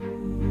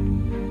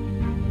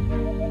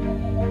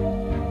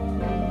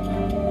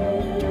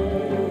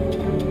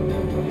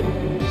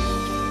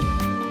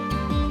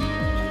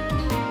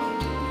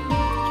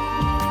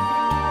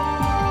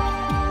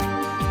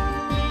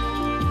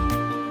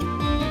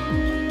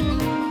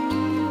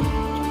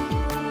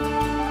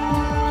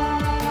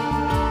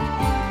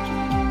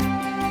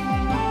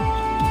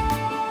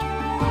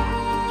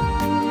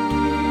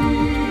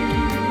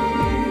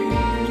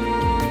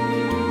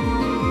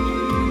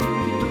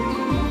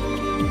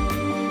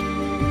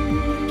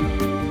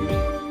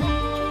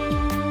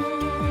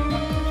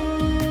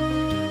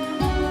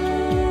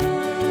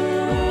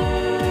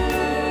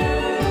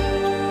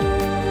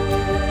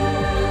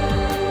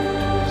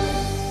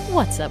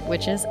What's up,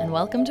 witches, and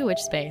welcome to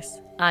Witch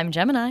Space. I'm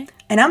Gemini.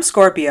 And I'm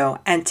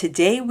Scorpio, and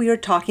today we are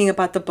talking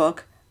about the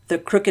book, The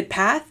Crooked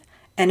Path,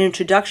 An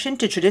Introduction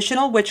to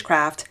Traditional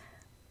Witchcraft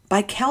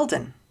by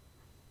Kelden.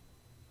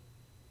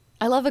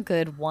 I love a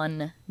good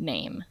one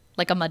name,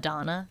 like a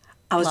Madonna.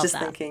 I was Love just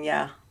that. thinking,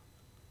 yeah.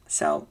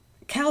 So,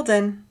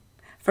 Kelden,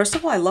 first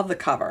of all, I love the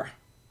cover.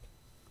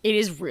 It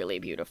is really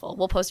beautiful.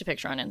 We'll post a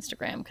picture on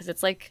Instagram because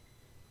it's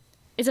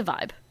a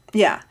vibe.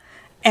 Yeah.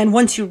 And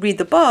once you read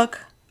the book,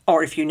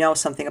 or if you know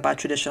something about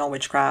traditional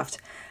witchcraft,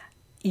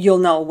 you'll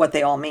know what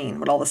they all mean,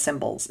 what all the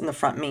symbols in the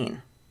front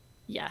mean.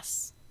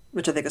 Yes.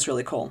 Which I think is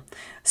really cool.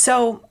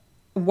 So,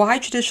 why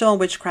traditional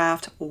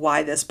witchcraft?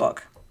 Why this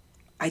book?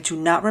 I do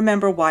not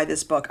remember why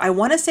this book. I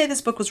want to say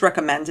this book was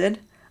recommended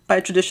by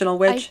a traditional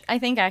witch. I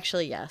think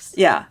actually, yes.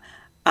 Yeah.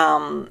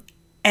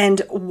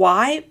 And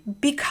why?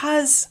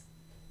 Because,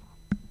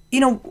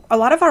 a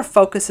lot of our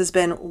focus has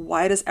been,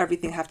 why does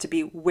everything have to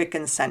be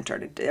Wiccan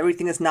centered?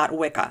 Everything is not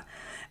Wicca.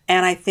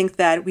 And I think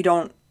that we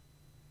don't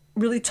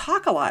really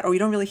talk a lot, or we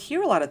don't really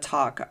hear a lot of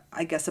talk,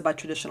 I guess, about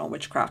traditional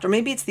witchcraft. Or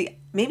maybe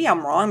maybe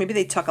I'm wrong. Maybe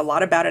they talk a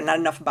lot about it, not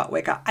enough about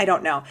Wicca. I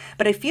don't know.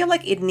 But I feel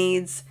like it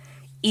needs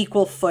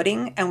equal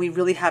footing, and we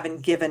really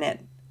haven't given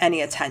it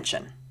any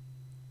attention.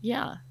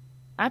 Yeah,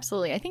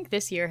 absolutely. I think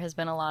this year has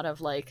been a lot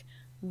of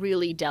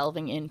really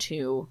delving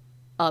into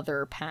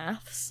other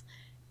paths.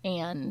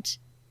 And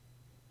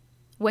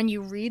when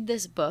you read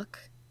this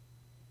book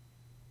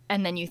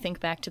and then you think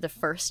back to the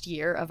first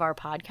year of our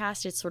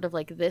podcast, it's sort of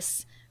like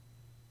this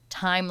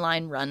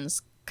timeline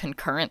runs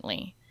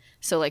concurrently.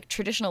 So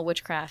traditional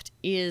witchcraft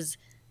is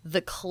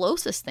the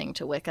closest thing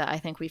to Wicca I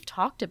think we've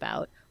talked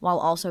about, while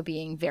also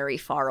being very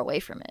far away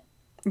from it.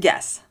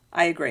 Yes,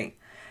 I agree.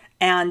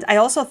 And I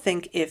also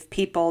think if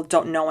people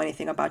don't know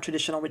anything about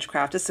traditional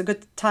witchcraft, it's a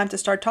good time to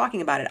start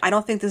talking about it. I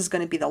don't think this is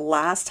going to be the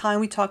last time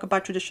we talk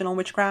about traditional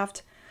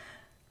witchcraft.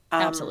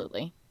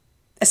 Absolutely.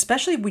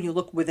 Especially when you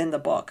look within the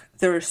book.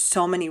 There are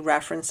so many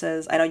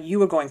references. I know you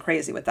were going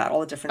crazy with that, all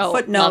the different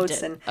footnotes. Loved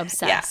it. And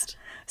obsessed.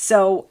 Yeah.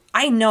 So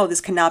I know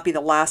this cannot be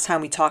the last time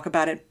we talk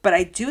about it, but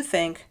I do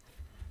think,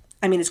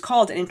 it's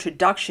called An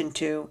Introduction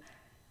to,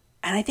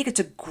 and I think it's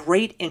a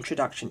great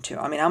introduction to.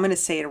 I'm going to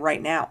say it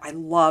right now. I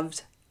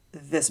loved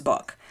this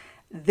book.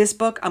 This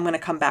book I'm going to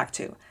come back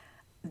to.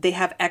 They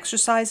have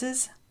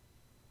exercises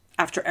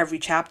after every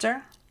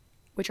chapter,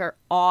 which are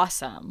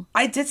awesome.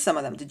 I did some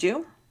of them. Did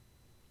you?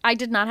 I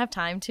did not have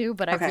time to,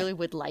 but Okay. I really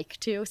would like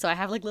to. So I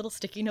have little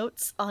sticky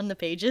notes on the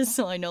pages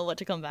so I know what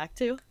to come back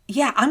to.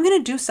 Yeah, I'm going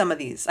to do some of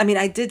these.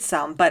 I did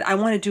some, but I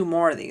want to do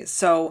more of these.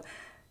 So,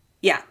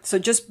 yeah. So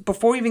just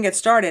before we even get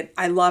started,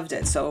 I loved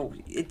it. So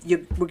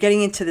we're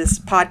getting into this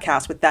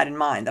podcast with that in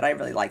mind, that I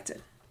really liked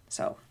it.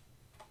 So,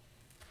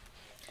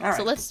 all right.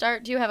 So let's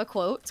start. Do you have a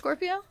quote,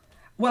 Scorpio?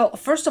 Well,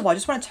 first of all, I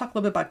just want to talk a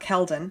little bit about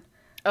Kelden.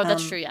 Oh,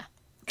 that's true, yeah.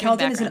 Give me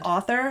Kelden is an background.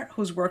 author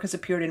whose work has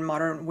appeared in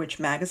Modern Witch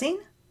Magazine,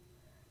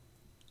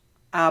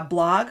 a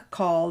blog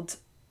called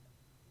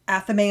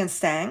Athame and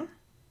Stang,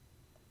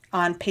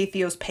 on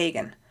Patheos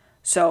Pagan.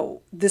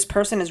 So this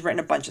person has written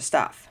a bunch of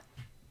stuff.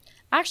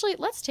 Actually,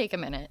 let's take a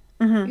minute.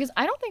 Mm-hmm. Because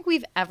I don't think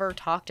we've ever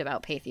talked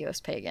about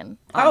Patheos Pagan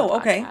on Oh, the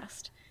okay.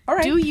 podcast. All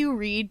right. Do you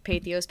read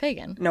Patheos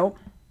Pagan? Nope.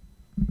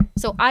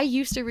 So I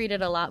used to read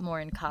it a lot more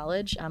in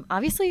college.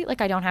 Obviously,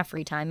 I don't have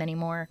free time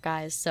anymore,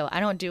 guys, so I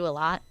don't do a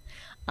lot.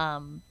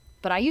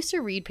 But I used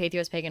to read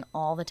Patheos Pagan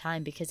all the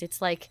time because it's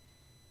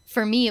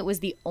for me, it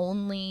was the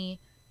only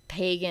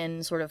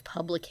pagan sort of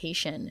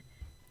publication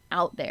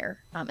out there,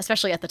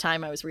 especially at the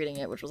time I was reading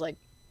it, which was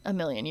a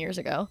million years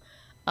ago.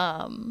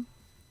 Patheos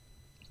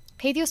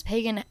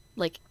Pagan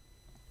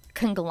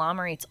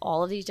conglomerates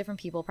all of these different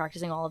people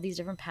practicing all of these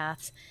different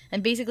paths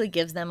and basically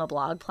gives them a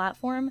blog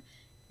platform.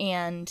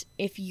 And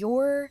if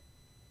you're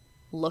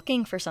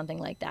looking for something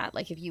like that,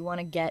 if you want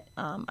to get,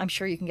 I'm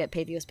sure you can get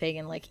Patheos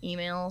Pagan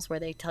emails where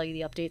they tell you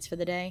the updates for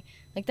the day.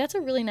 That's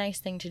a really nice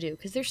thing to do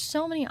because there's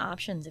so many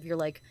options. If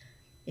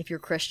you're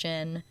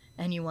Christian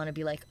and you want to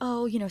be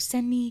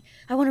send me,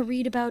 I want to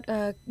read about,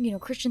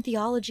 Christian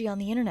theology on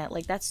the internet.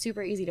 That's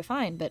super easy to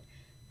find. But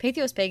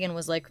Patheos Pagan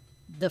was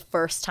the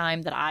first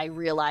time that I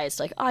realized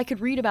I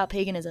could read about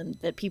paganism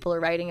that people are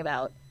writing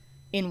about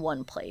in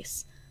one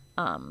place.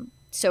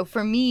 So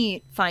for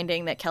me,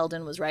 finding that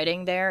Kelden was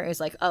writing there, it was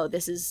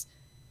this is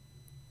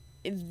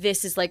I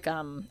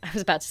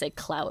was about to say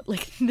clout.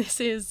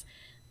 This is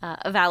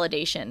a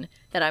validation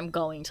that I'm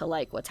going to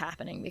like what's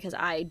happening because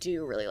I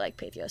do really like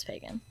Patheos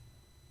Pagan.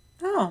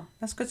 Oh,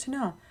 that's good to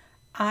know.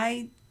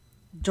 I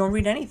don't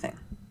read anything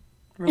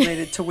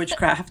related to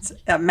witchcraft,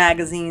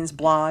 magazines,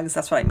 blogs.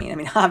 That's what I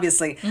mean.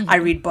 Obviously, Mm-hmm. I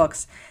read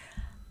books.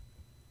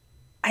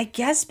 I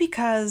guess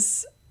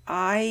because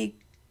I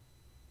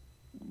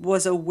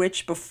was a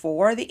witch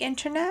before the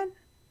internet,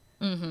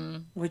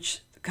 which,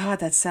 God,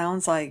 that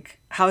sounds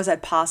how is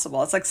that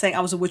possible? It's like saying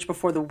I was a witch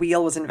before the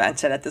wheel was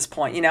invented at this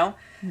point,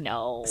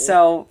 No.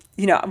 So,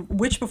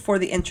 witch before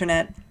the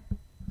internet,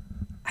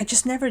 I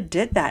just never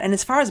did that. And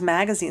as far as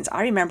magazines,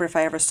 I remember if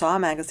I ever saw a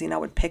magazine, I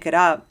would pick it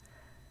up.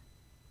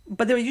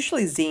 But they were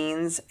usually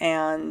zines,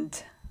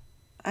 and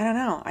I don't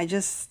know.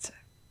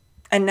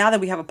 And now that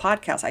we have a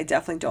podcast, I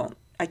definitely don't.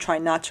 I try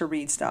not to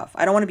read stuff.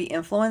 I don't want to be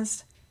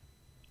influenced.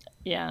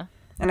 Yeah.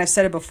 And I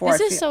said it before.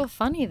 This is so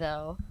funny,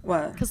 though.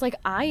 What? Because, like,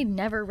 I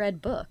never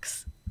read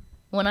books.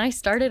 When I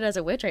started as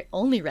a witch, I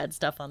only read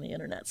stuff on the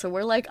internet. So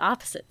we're, like,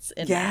 opposites.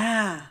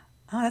 Yeah.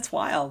 Oh, that's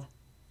wild.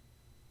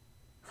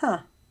 Huh.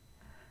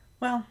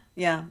 Well,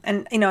 yeah.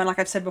 And, you know, and like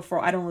I've said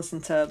before, I don't listen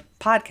to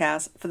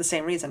podcasts for the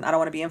same reason. I don't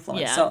want to be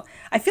influenced. Yeah. So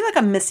I feel like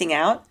I'm missing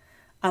out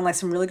on, like,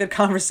 some really good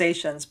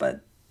conversations,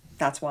 but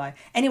that's why.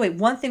 Anyway,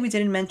 one thing we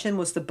didn't mention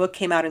was the book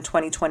came out in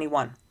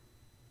 2021.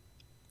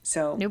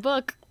 So New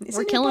book. It's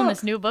We're a new killing book.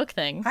 this new book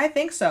thing. I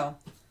think so.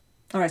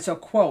 All right, so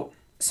quote.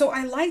 So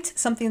I liked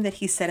something that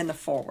he said in the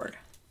foreword.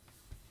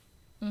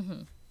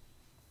 Mm-hmm.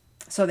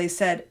 So they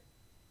said,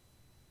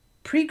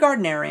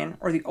 pre-Gardnerian,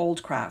 or the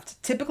old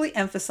craft, typically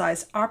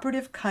emphasized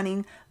operative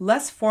cunning,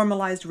 less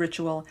formalized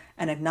ritual,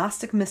 and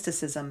agnostic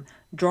mysticism,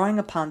 drawing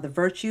upon the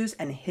virtues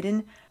and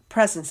hidden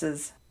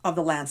presences of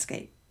the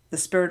landscape, the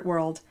spirit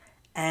world,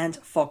 and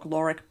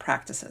folkloric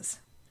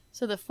practices.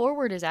 So the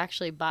foreword is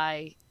actually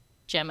by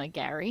Gemma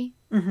Gary,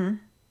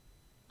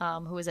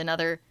 Mm-hmm. who is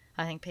another,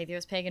 I think,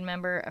 Patheos Pagan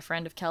member, a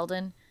friend of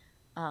Keldon.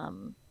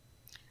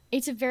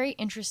 It's a very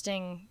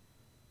interesting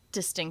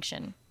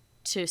distinction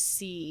to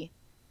see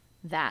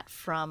that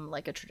from,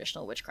 like, a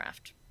traditional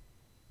witchcraft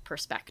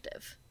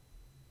perspective.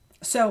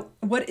 So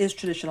what is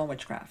traditional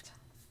witchcraft?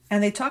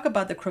 And they talk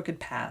about the crooked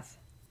path.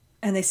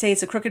 And they say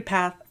it's a crooked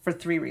path for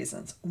 3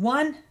 reasons.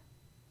 1,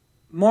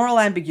 moral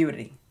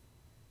ambiguity.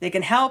 They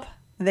can help,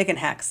 they can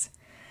hex.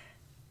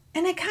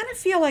 And I kind of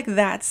feel like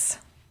that's,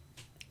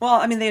 well,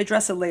 I mean, they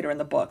address it later in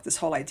the book, this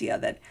whole idea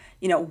that,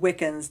 you know,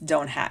 Wiccans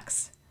don't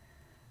hex.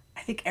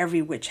 I think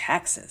every witch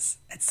hexes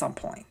at some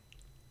point,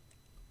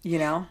 you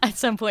know? At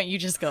some point, you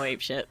just go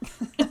apeshit.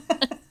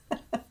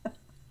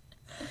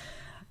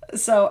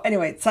 So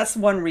anyway, so that's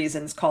one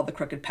reason it's called the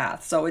crooked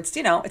path. So it's,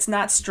 you know, it's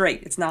not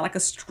straight. It's not like a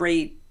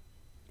straight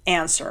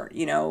answer.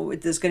 You know,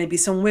 there's going to be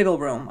some wiggle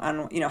room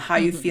on, you know, how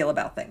you feel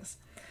about things.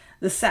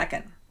 The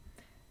second,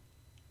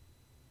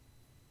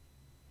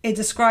 it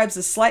describes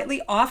a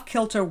slightly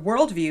off-kilter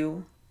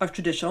worldview of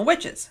traditional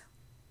witches,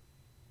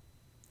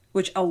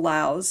 which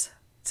allows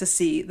to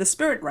see the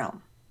spirit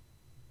realm.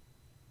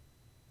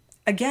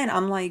 Again,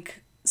 I'm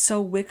like,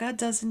 so Wicca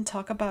doesn't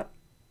talk about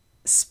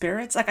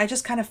spirits? Like, I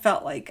just kind of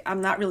felt like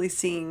I'm not really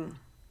seeing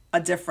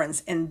a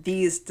difference in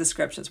these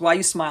descriptions. Why are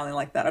you smiling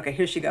like that? Okay,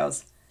 here she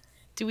goes.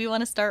 Do we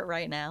want to start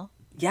right now?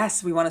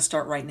 Yes, we want to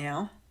start right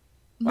now.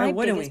 Why My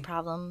wouldn't biggest we?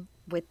 problem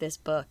with this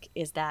book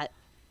is that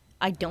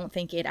I don't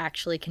think it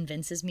actually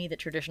convinces me that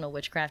traditional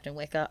witchcraft and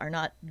Wicca are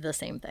not the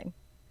same thing.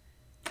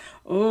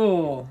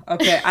 Ooh,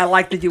 okay. I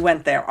like that you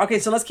went there. Okay,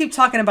 so let's keep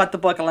talking about the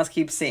book and let's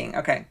keep seeing.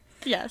 Okay.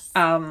 Yes.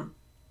 I'm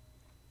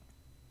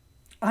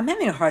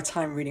having a hard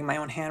time reading my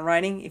own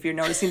handwriting. If you're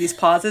noticing these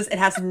pauses, it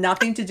has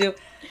nothing to do.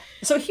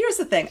 So here's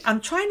the thing. I'm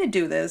trying to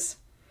do this.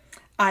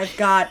 I've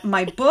got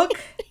my book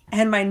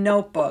and my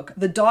notebook.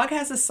 The dog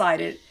has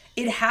decided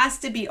it has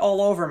to be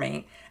all over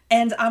me.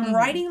 And I'm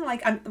writing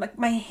like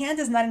my hand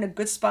is not in a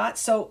good spot.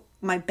 So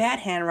my bad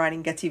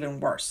handwriting gets even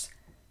worse.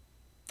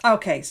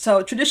 Okay,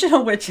 so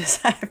traditional witches.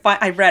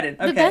 I read it.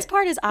 Okay. The best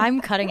part is I'm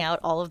cutting out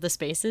all of the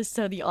spaces,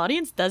 so the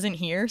audience doesn't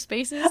hear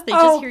spaces. They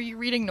just hear you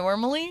reading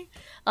normally.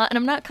 And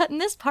I'm not cutting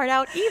this part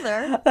out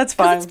either. That's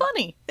fine. It's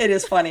funny. It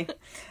is funny.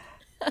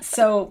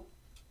 So,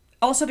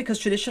 also because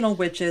traditional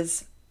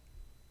witches,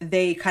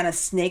 they kind of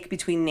snake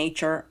between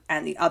nature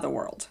and the other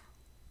world.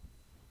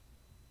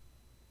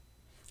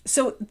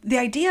 So the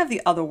idea of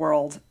the other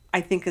world,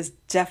 I think, is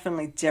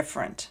definitely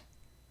different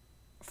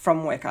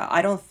from Wicca.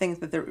 I don't think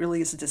that there really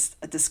is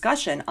a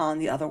discussion on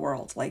the other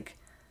world. Like,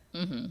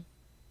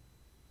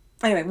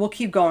 anyway, we'll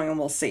keep going and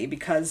we'll see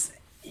because,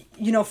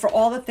 you know, for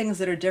all the things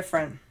that are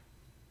different.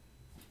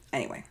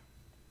 Anyway.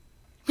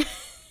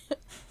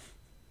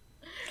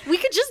 We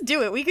could just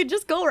do it. We could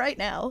just go right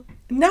now.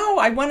 No,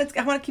 I want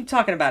to keep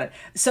talking about it.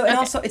 So, and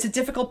also, it's a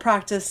difficult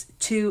practice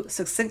to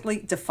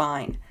succinctly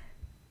define.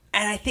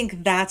 And I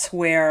think that's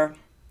where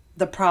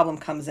the problem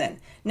comes in.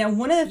 Now,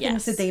 one of the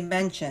things that they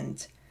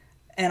mentioned,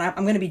 and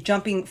I'm going to be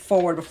jumping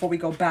forward before we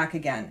go back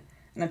again,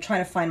 and I'm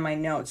trying to find my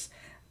notes,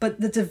 but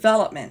the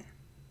development,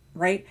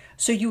 right?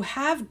 So you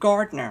have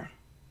Gardner.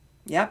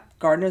 Yep,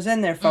 Gardner's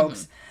in there,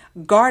 folks.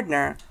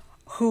 Gardner,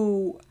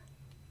 who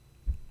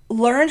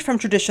learned from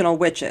traditional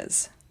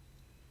witches,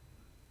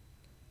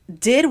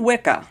 did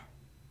Wicca,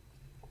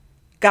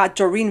 got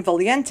Doreen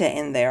Valiente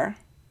in there.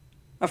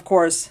 Of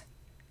course,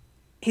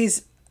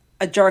 he's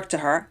a jerk to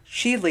her.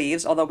 She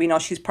leaves, although we know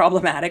she's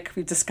problematic.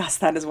 We've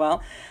discussed that as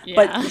well. Yeah.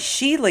 But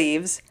she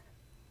leaves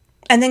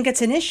and then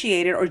gets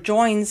initiated or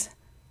joins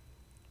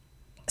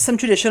some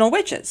traditional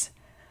witches.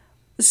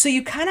 So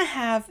you kind of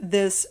have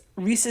this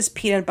Reese's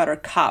peanut butter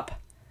cup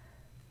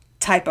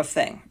type of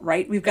thing,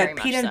 right? We've got Very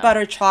much peanut so.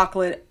 butter,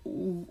 chocolate.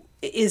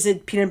 Is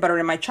it peanut butter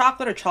in my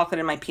chocolate or chocolate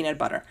in my peanut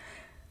butter?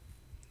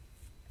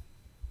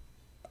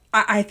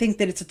 I think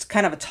that it's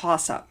kind of a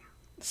toss-up.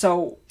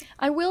 So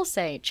I will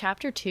say,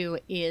 Chapter 2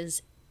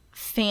 is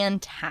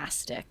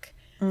fantastic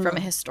from a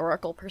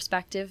historical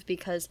perspective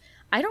because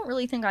I don't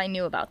really think I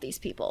knew about these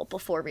people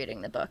before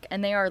reading the book.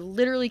 And they are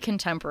literally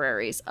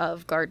contemporaries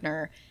of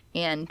Gardner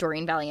and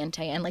Doreen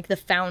Valiente and like the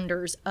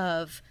founders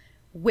of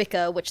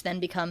Wicca, which then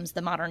becomes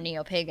the modern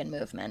neo-pagan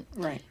movement.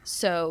 Right.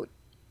 So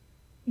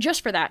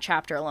just for that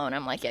chapter alone,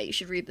 I'm like, yeah, you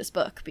should read this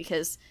book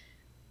because,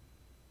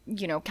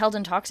 you know,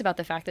 Keldon talks about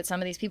the fact that some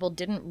of these people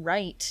didn't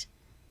write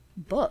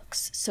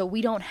books. So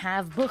we don't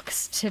have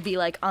books to be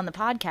like on the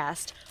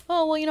podcast.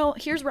 Oh, well, you know,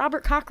 here's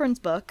Robert Cochrane's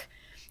book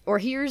or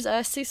here's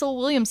Cecil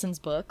Williamson's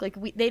book. Like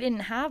they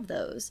didn't have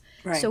those.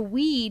 Right. So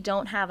we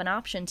don't have an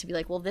option to be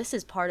like, well, this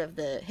is part of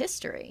the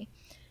history.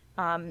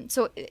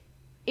 So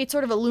it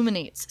sort of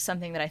illuminates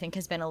something that I think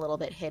has been a little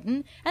bit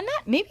hidden. And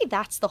that maybe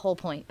that's the whole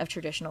point of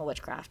traditional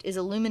witchcraft, is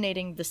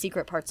illuminating the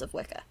secret parts of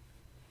Wicca.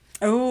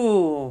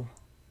 Oh.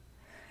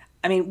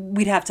 I mean,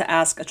 we'd have to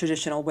ask a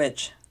traditional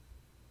witch.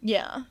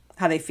 Yeah.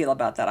 How they feel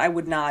about that. I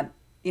would not,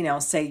 you know,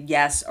 say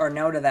yes or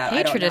no to that. Hey,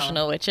 I don't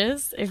traditional know.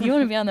 witches, if you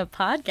want to be on the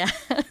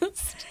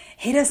podcast,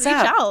 hit us reach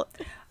up. out.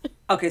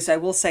 Okay, so I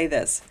will say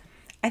this.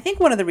 I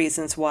think one of the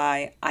reasons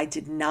why I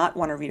did not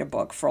want to read a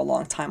book for a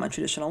long time on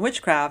traditional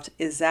witchcraft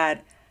is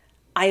that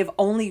I have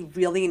only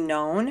really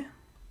known,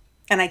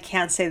 and I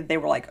can't say that they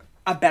were like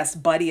a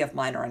best buddy of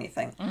mine or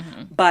anything,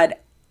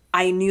 but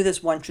I knew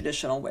this one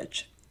traditional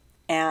witch,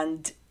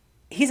 and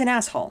he's an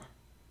asshole.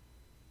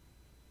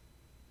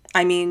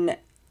 I mean,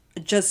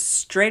 just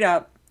straight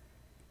up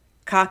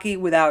cocky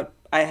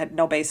I had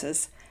no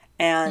basis,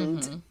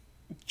 and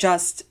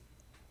just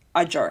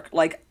a jerk.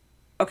 Like,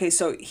 okay,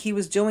 so he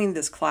was doing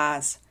this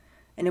class,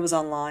 and it was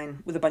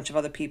online with a bunch of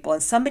other people,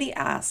 and somebody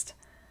asked,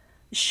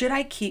 should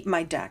I keep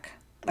my deck?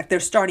 Like,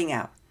 they're starting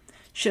out.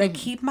 Should I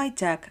keep my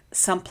deck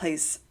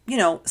someplace, you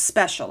know,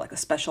 special, like a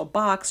special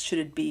box? Should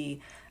it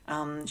be,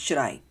 should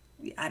I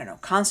don't know,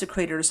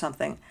 consecrate it or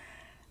something?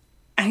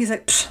 And he's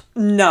like,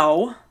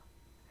 no.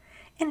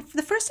 And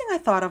the first thing I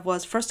thought of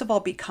was, first of all,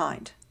 be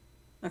kind.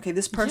 Okay,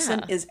 this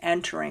person is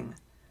entering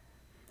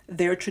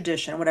their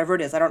tradition, whatever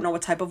it is. I don't know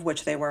what type of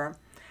witch they were.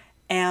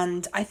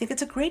 And I think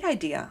it's a great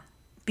idea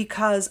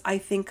because I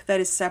think that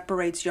it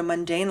separates your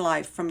mundane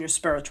life from your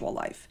spiritual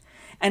life.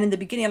 And in the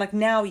beginning, like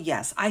now,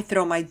 yes, I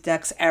throw my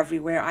decks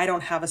everywhere. I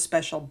don't have a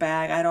special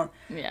bag.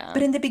 Yeah.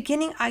 But in the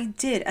beginning, I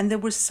did. And there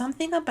was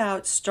something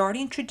about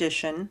starting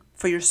tradition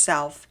for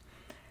yourself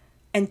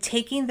and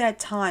taking that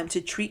time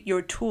to treat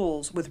your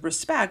tools with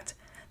respect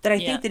that I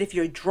think that if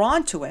you're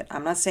drawn to it,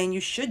 I'm not saying you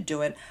should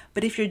do it,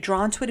 but if you're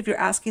drawn to it, if you're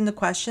asking the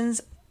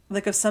questions,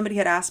 like if somebody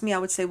had asked me, I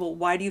would say, well,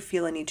 why do you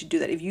feel a need to do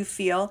that? If you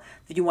feel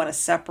that you want to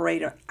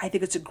separate, I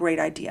think it's a great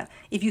idea.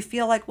 If you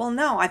feel like, well,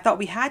 no, I thought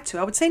we had to,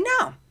 I would say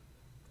no.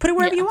 Put it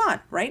wherever you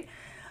want, right?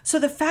 So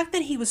the fact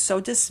that he was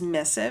so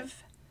dismissive,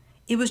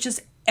 it was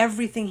just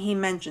everything he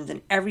mentioned.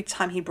 And every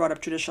time he brought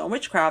up traditional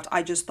witchcraft,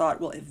 I just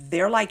thought, well, if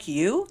they're like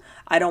you,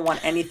 I don't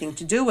want anything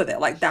to do with it.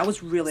 Like, that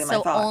was really my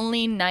thought. So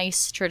only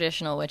nice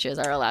traditional witches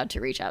are allowed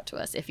to reach out to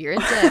us. If you're a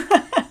dick,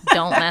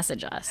 don't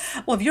message us.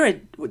 Well, if you're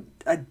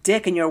a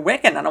dick and you're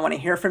Wiccan, I don't want to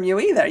hear from you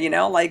either, you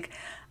know? Like,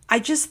 I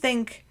just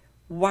think,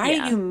 why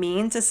are you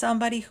mean to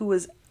somebody who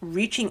is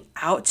reaching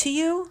out to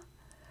you?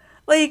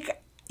 Like,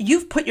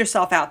 you've put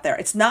yourself out there.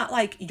 It's not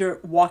like you're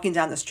walking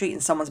down the street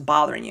and someone's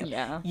bothering you.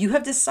 Yeah. You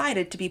have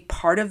decided to be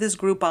part of this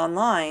group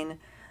online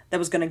that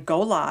was going to go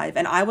live,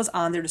 and I was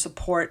on there to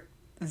support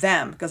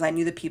them because I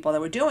knew the people that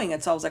were doing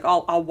it. So I was like,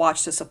 I'll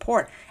watch to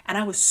support. And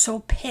I was so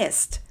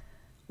pissed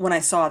when I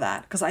saw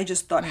that because I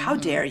just thought, how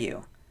dare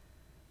you?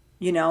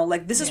 You know,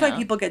 like, this is why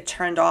people get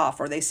turned off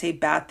or they say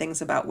bad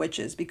things about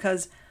witches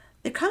because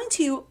they're coming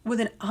to you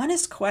with an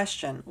honest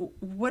question.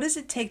 What does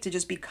it take to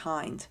just be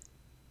kind?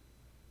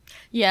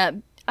 Yeah.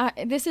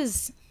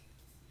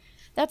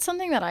 That's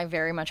something that I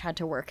very much had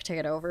to work to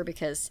get over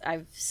because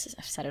I've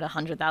said it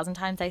 100,000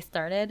 times. I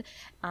started,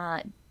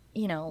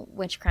 you know,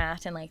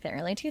 witchcraft in like the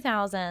early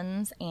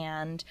 2000s.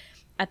 And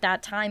at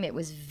that time it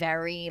was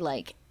very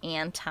like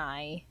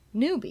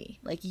anti-newbie.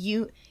 Like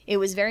it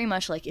was very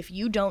much like, if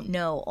you don't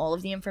know all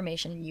of the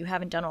information, you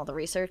haven't done all the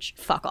research,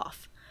 fuck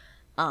off.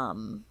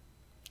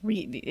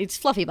 It's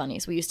fluffy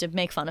bunnies. We used to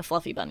make fun of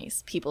fluffy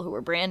bunnies, people who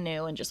were brand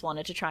new and just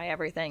wanted to try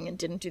everything and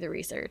didn't do the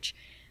research.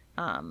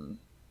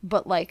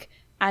 But like,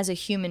 as a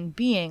human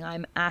being,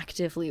 I'm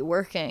actively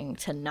working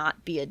to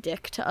not be a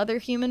dick to other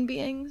human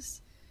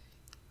beings.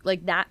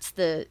 Like, that's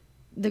the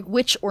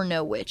witch or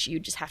no witch. You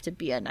just have to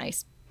be a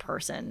nice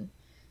person.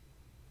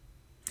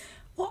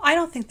 Well, I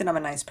don't think that I'm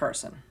a nice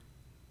person.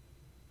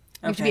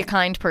 You have to be a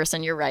kind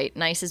person. You're right.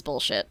 Nice is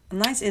bullshit.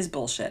 Nice is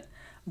bullshit.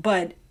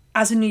 But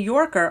as a New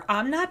Yorker,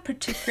 I'm not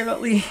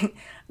particularly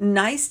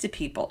nice to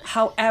people.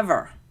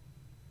 However,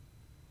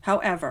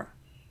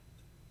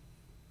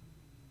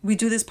 we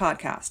do this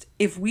podcast.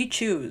 If we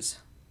choose,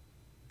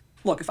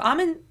 look, if I'm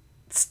in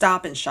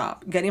Stop and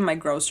Shop getting my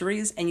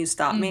groceries and you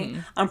stop me,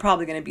 I'm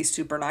probably going to be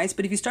super nice.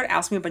 But if you start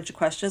asking me a bunch of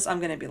questions, I'm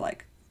going to be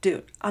like,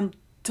 dude, I'm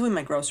doing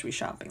my grocery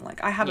shopping.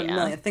 Like, I have a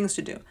million things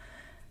to do.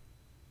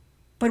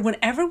 But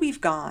whenever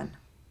we've gone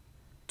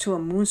to a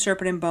Moon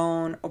Serpent and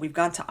Bone or we've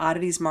gone to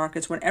oddities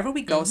markets, whenever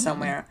we go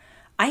somewhere,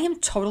 I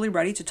am totally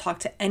ready to talk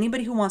to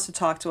anybody who wants to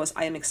talk to us.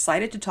 I am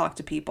excited to talk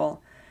to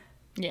people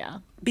Yeah.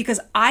 because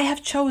I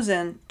have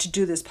chosen to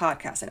do this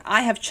podcast and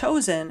I have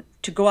chosen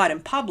to go out in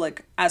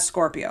public as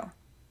Scorpio.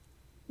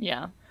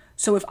 Yeah.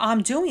 So if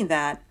I'm doing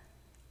that,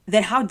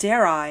 then how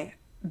dare I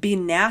be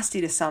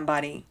nasty to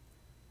somebody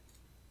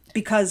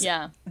because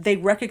Yeah. they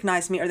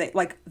recognize me or they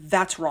like,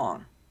 that's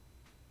wrong.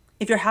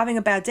 If you're having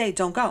a bad day,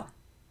 don't go.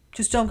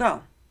 Just don't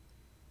go.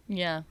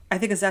 Yeah. I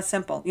think it's that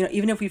simple. You know,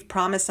 even if we've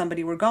promised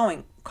somebody we're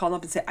going, call them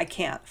up and say, I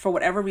can't. For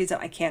whatever reason,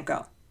 I can't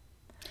go.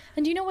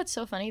 And do you know what's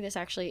so funny? This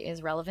actually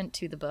is relevant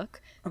to the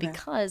book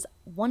because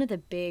one of the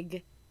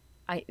big,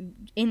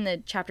 in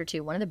the chapter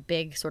 2, one of the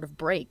big sort of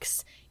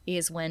breaks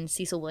is when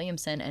Cecil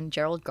Williamson and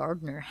Gerald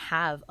Gardner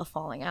have a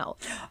falling out.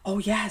 Oh,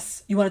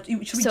 yes. Should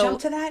we jump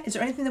to that? Is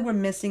there anything that we're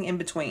missing in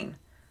between?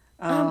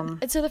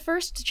 So the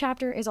first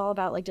chapter is all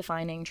about like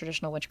defining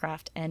traditional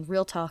witchcraft, and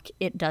real talk,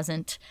 it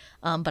doesn't.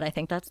 But I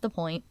think that's the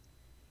point.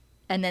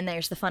 And then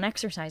there's the fun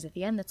exercise at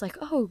the end that's like,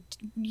 oh,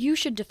 you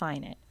should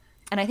define it.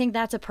 And I think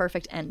that's a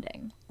perfect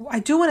ending. Well, I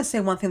do want to say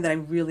one thing that I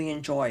really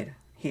enjoyed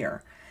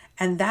here.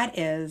 And that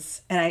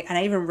is, and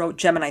I even wrote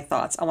Gemini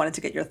thoughts. I wanted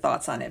to get your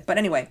thoughts on it. But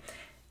anyway,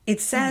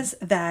 it says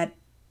that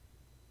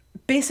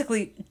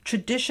basically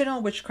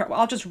traditional witchcraft,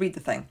 well, I'll just read the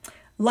thing.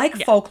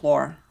 Like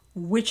folklore,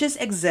 witches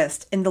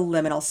exist in the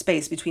liminal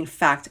space between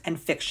fact and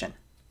fiction.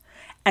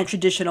 And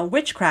traditional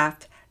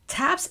witchcraft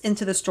taps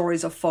into the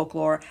stories of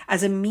folklore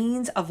as a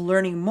means of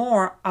learning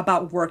more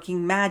about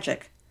working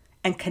magic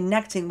and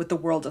connecting with the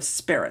world of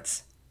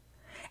spirits.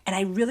 And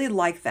I really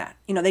like that.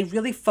 You know, they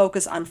really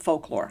focus on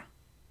folklore,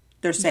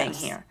 they're saying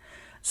here.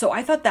 So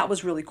I thought that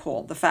was really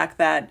cool. The fact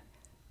that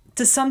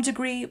to some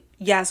degree,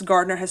 yes,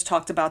 Gardner has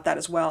talked about that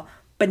as well,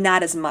 but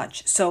not as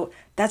much. So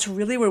that's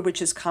really where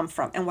witches come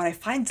from. And what I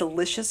find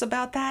delicious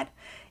about that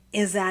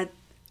is that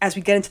as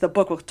we get into the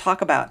book, we'll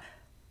talk about,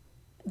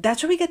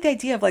 that's where we get the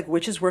idea of like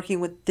witches working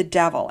with the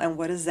devil and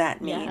what does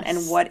that mean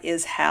and what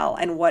is hell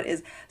and what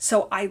is.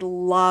 So I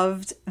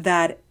loved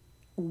that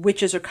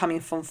witches are coming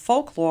from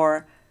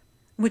folklore,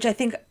 which I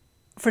think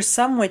for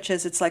some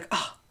witches, it's like,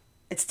 oh,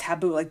 it's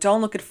taboo. Like,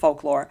 don't look at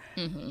folklore.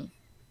 Mm-hmm.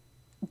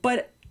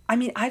 But I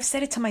mean, I've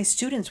said it to my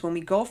students when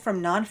we go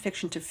from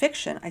nonfiction to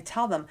fiction, I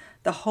tell them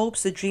the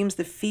hopes, the dreams,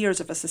 the fears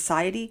of a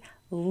society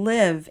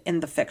live in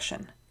the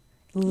fiction,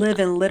 live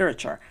in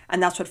literature.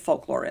 And that's what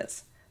folklore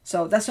is.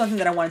 So that's something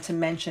that I wanted to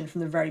mention from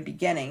the very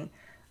beginning.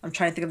 I'm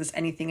trying to think of this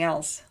anything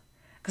else.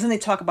 Because then they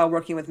talk about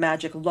working with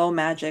magic, low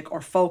magic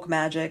or folk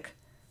magic.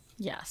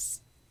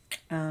 Yes.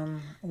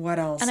 What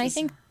else? And I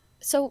think,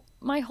 so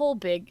my whole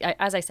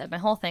as I said, my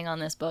whole thing on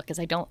this book is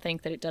I don't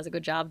think that it does a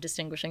good job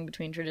distinguishing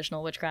between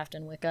traditional witchcraft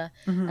and Wicca.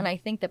 Mm-hmm. And I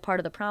think that part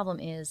of the problem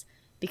is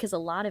because a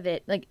lot of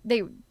it, like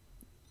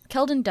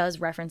Keldon does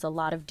reference a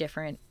lot of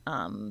different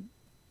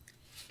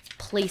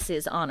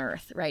places on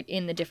Earth, right,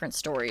 in the different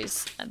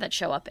stories that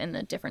show up in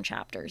the different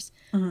chapters.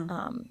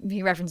 Mm-hmm.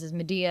 He references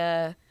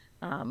Medea,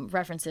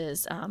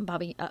 references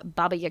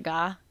Baba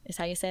Yaga is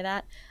how you say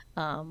that.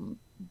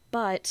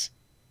 But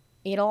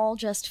it all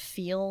just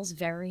feels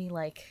very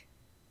like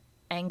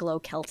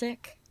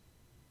Anglo-Celtic.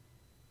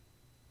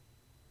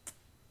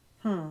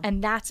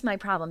 And that's my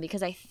problem,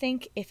 because I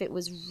think if it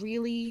was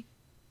really,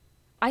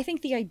 I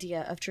think the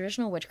idea of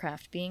traditional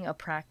witchcraft being a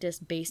practice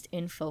based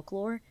in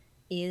folklore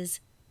is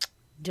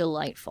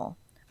delightful.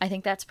 I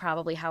think that's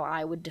probably how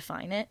I would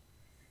define it,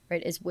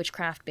 right, is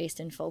witchcraft based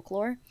in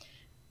folklore.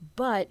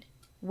 But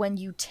when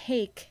you're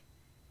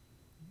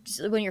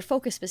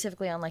focused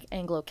specifically on like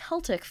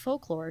Anglo-Celtic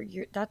folklore,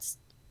 that's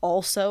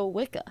also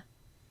Wicca.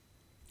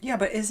 Yeah,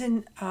 but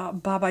isn't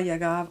Baba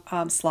Yaga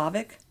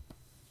Slavic?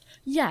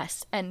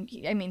 Yes, and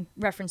I mean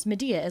reference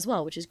Medea as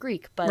well, which is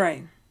Greek, but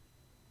right.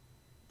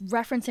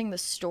 Referencing the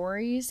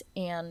stories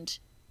and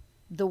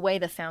the way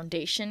the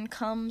foundation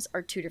comes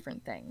are two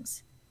different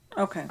things.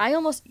 Okay. I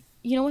almost,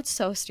 you know what's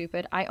so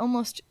stupid? I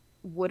almost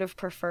would have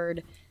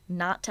preferred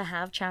not to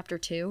have chapter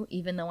 2,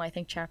 even though I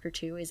think chapter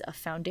 2 is a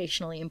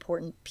foundationally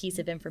important piece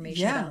of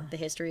information about the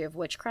history of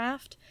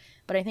witchcraft.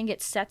 But I think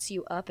it sets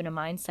you up in a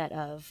mindset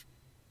of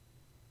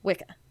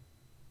Wicca,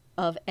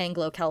 of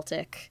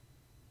Anglo-Celtic.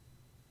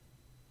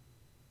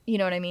 You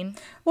know what I mean?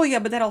 Well, yeah,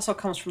 but that also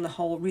comes from the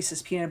whole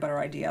Reese's peanut butter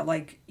idea.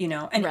 Like, you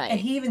know, and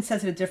he even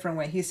says it a different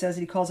way. He says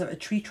he calls it a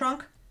tree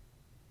trunk.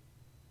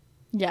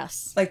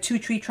 Yes. Like 2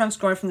 tree trunks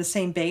growing from the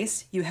same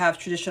base. You have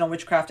traditional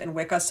witchcraft and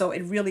Wicca. So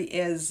it really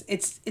is,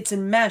 it's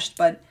enmeshed.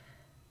 But,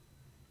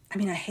 I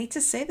mean, I hate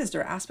to say this. There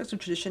are aspects of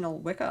traditional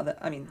Wicca that,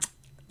 I mean,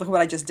 look at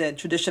what I just did.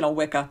 Traditional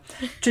Wicca.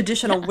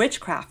 Traditional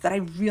witchcraft that I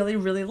really,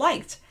 really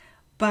liked.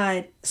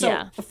 But,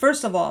 so,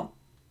 first of all,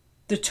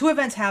 the 2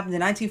 events happened in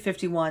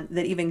 1951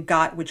 that even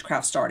got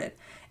witchcraft started.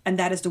 And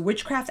that is the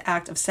Witchcraft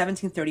Act of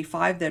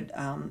 1735 that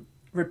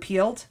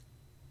repealed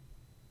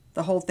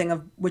the whole thing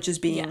of witches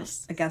being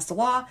against the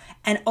law,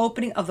 and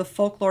opening of the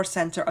Folklore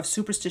Center of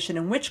Superstition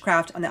and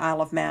Witchcraft on the Isle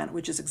of Man,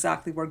 which is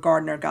exactly where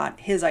Gardner got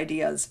his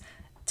ideas,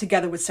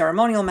 together with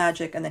ceremonial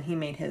magic, and then he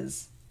made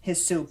his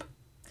soup.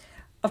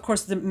 Of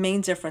course, the main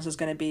difference is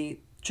going to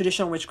be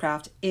traditional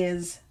witchcraft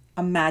is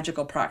a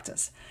magical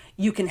practice.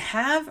 You can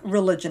have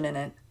religion in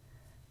it,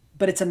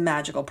 but it's a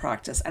magical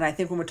practice. And I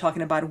think when we're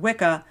talking about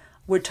Wicca,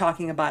 we're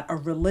talking about a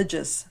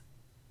religious,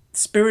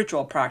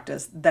 spiritual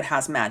practice that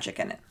has magic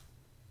in it.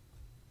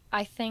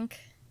 I think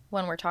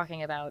when we're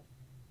talking about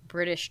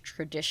British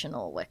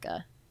traditional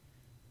Wicca,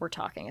 we're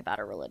talking about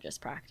a religious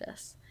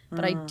practice.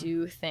 But I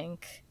do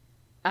think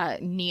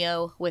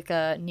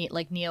neo-Wicca,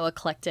 like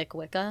neo-eclectic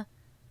Wicca,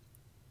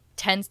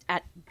 tends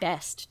at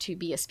best to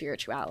be a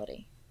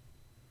spirituality.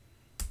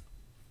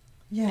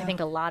 Yeah. I think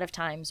a lot of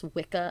times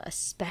Wicca,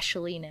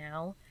 especially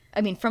now,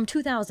 I mean from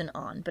 2000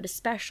 on, but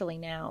especially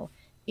now,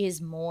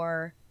 is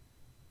more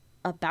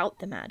about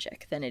the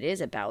magic than it is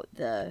about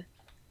the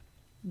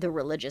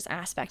religious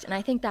aspect. And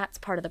I think that's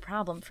part of the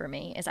problem for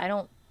me, is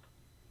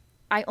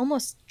I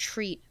almost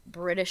treat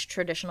British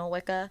traditional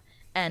Wicca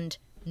and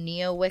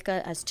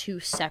neo-Wicca as two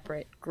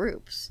separate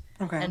groups.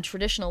 Okay. And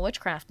traditional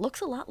witchcraft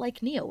looks a lot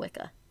like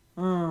neo-Wicca.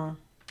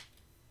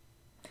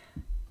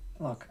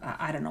 Look,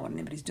 I don't know what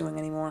anybody's doing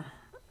anymore.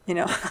 I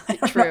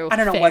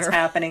don't know what's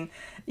happening.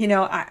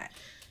 So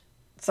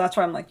that's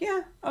why I'm like,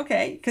 yeah,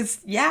 okay.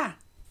 Because, yeah,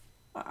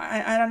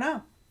 I don't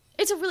know.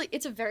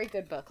 It's a very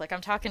good book. Like,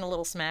 I'm talking a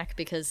little smack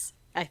because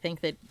I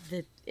think that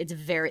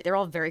they're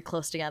all very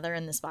close together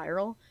in this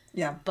spiral.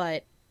 Yeah.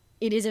 But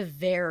it is a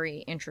very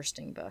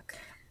interesting book.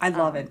 I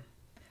love it.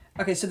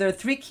 Okay, so there are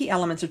 3 key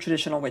elements of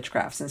traditional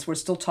witchcraft, since we're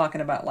still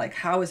talking about, like,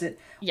 how is it?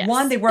 Yes.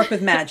 1, they work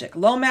with magic,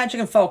 low magic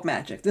and folk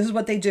magic. This is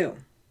what they do,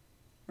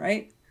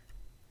 right?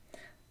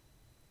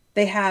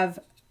 They have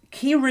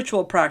key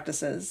ritual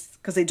practices,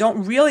 because they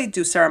don't really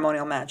do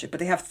ceremonial magic, but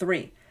they have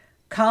 3.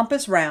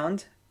 Compass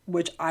round,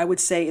 which I would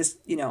say is,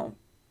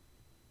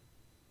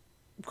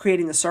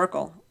 creating the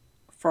circle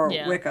for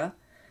Wicca.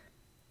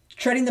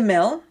 Treading the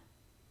mill,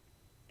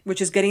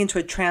 which is getting into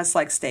a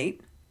trance-like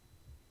state,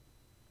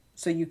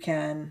 so you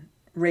can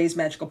raise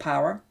magical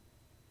power.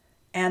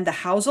 And the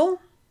housel,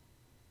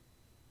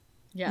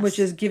 which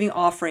is giving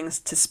offerings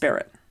to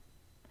spirit.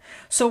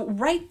 So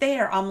right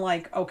there, I'm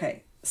like,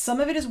 okay, some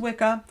of it is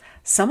Wicca.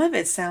 Some of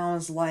it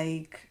sounds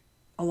like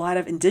a lot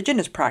of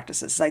indigenous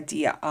practices, this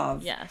idea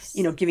of,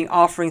 giving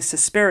offerings to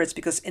spirits,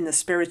 because in the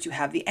spirits you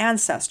have the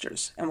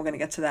ancestors. And we're going to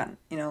get to that,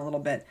 in a little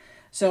bit.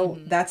 So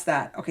that's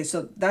that. Okay,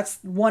 so that's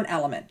one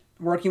element,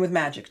 working with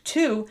magic.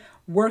 2,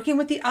 working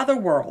with the other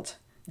world.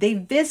 They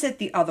visit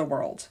the other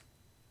world.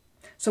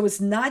 So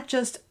it's not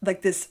just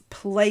like this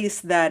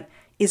place that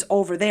is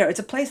over there. It's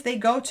a place they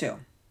go to.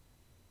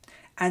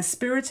 And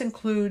spirits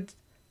include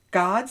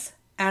gods,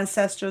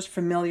 ancestors,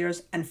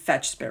 familiars, and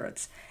fetch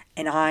spirits.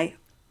 And I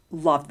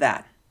love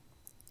that.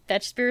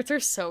 Fetch spirits are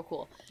so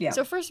cool. Yeah.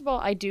 So first of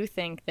all, I do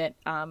think that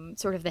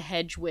sort of the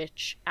hedge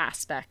witch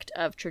aspect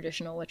of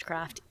traditional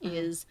witchcraft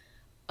is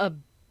a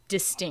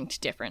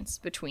distinct difference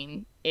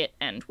between it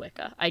and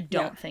Wicca. I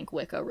don't think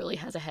Wicca really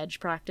has a hedge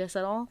practice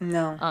at all.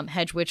 No.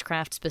 Hedge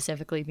witchcraft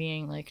specifically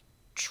being like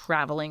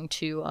traveling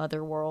to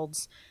other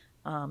worlds,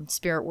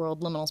 spirit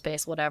world, liminal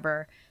space,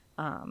 whatever.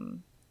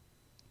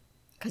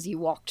 Because you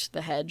walked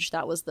the hedge,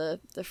 that was the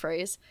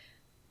phrase.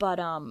 But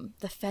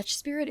the fetch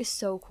spirit is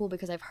so cool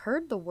because I've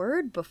heard the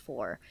word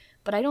before,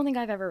 but I don't think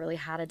I've ever really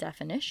had a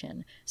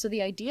definition. So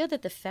the idea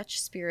that the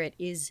fetch spirit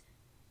is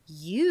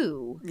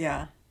you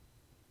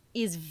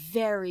is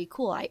very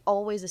cool. I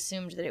always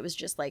assumed that it was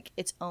just like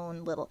its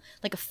own little,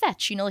 like a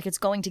fetch, like it's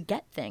going to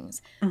get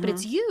things. But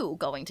it's you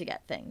going to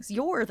get things.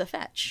 You're the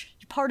fetch.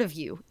 Part of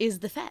you is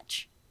the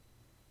fetch.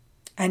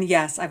 And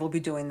yes, I will be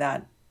doing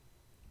that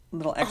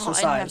little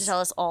exercise. And you have to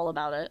tell us all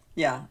about it.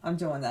 Yeah, I'm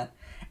doing that.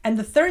 And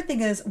the third thing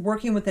is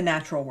working with the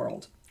natural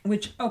world,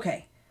 which,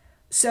 okay.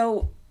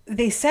 So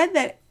they said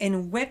that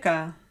in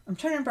Wicca, I'm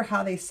trying to remember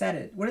how they said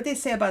it. What did they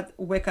say about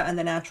Wicca and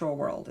the natural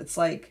world? It's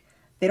like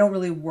they don't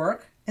really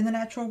work in the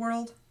natural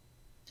world?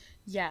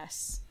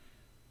 Yes.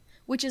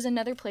 Which is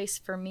another place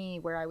for me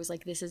where I was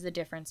like, this is the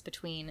difference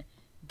between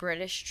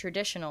British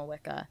traditional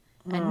Wicca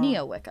and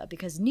neo-Wicca,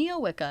 because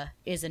neo-Wicca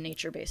is a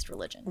nature-based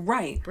religion.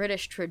 Right.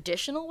 British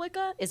traditional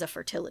Wicca is a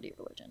fertility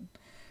religion.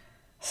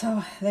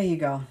 So there you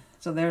go.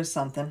 So there's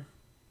something.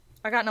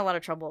 I got in a lot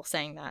of trouble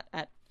saying that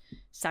at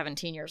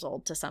 17 years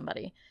old to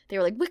somebody. They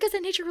were like, Wicca's a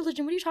nature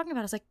religion. What are you talking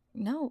about? I was like,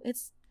 no,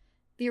 it's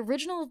the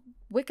original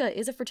Wicca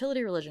is a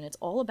fertility religion. It's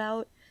all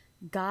about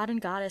God and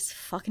goddess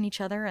fucking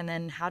each other, and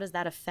then how does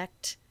that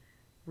affect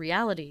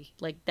reality?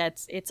 Like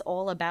it's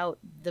all about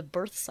the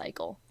birth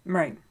cycle.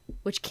 Right.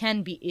 Which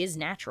is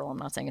natural. I'm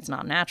not saying it's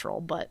not natural,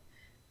 but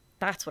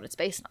that's what it's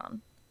based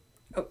on.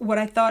 What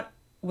I thought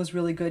was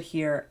really good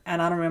here,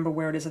 and I don't remember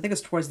where it is, I think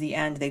it's towards the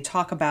end, they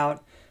talk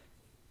about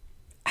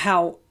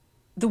how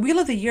the wheel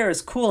of the year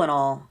is cool and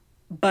all,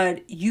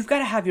 but you've got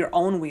to have your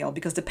own wheel,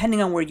 because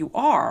depending on where you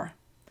are,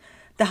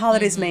 the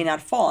holidays may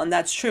not fall. And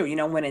that's true.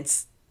 When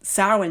it's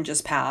Samhain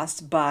just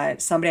passed,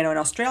 but somebody I know in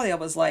Australia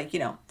was like,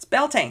 it's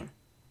Beltane,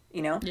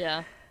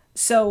 Yeah.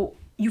 So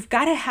you've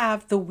got to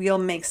have the wheel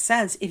make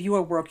sense if you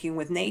are working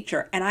with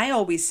nature. And I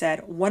always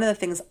said, one of the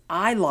things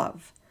I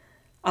love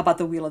about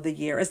the wheel of the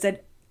year is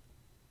that,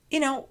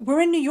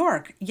 we're in New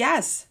York.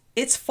 Yes,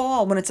 It's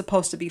fall when it's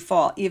supposed to be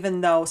fall,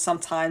 even though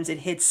sometimes it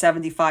hits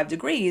 75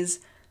 degrees.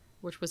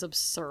 Which was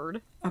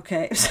absurd.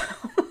 Okay.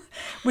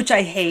 Which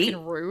I hate.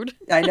 Fucking rude.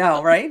 I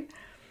know, right?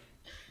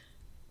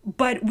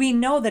 But we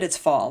know that it's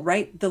fall,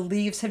 right? The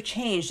leaves have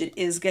changed. It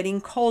is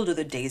getting colder.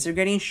 The days are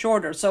getting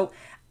shorter. So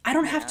I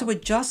don't have to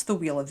adjust the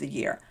wheel of the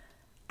year.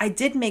 I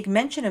did make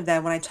mention of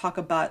that when I talk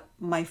about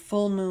my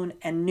full moon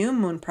and new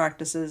moon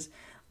practices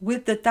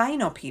with the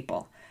Taino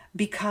people.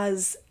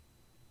 Because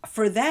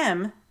for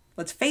them,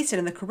 let's face it,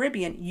 in the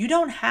Caribbean, you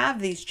don't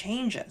have these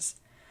changes.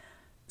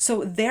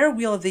 So their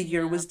wheel of the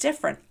year was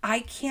different. I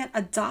can't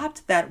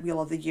adopt that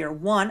wheel of the year.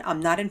 One,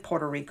 I'm not in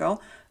Puerto Rico.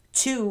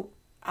 Two,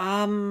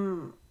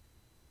 what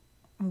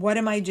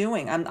am I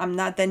doing? I'm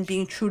not then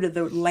being true to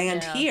the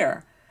land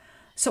here.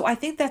 So I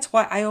think that's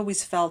why I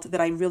always felt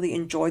that I really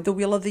enjoyed the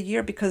wheel of the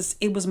year, because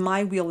it was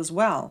my wheel as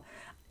well.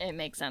 It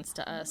makes sense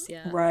to us,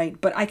 yeah. Right.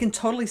 But I can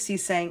totally see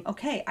saying,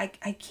 okay,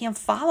 I can't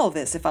follow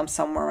this if I'm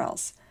somewhere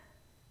else.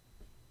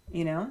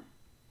 You know?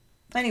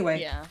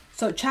 Anyway,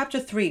 so chapter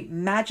 3,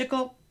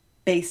 magical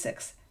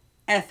basics,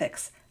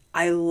 ethics.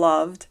 I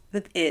loved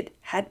that it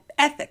had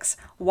ethics.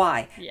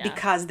 Why? Yeah.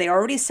 Because they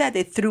already said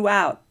they threw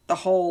out the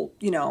whole,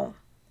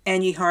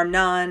 and ye harm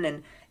none,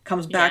 and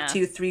comes back to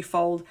you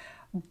threefold.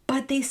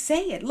 But they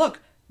say it.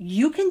 Look,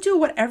 you can do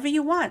whatever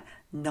you want.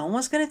 No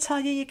one's going to tell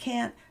you you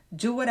can't.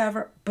 Do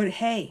whatever. But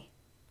hey,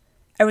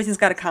 everything's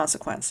got a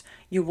consequence.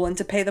 You're willing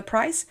to pay the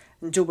price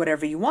and do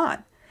whatever you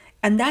want.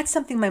 And that's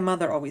something my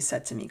mother always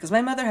said to me, because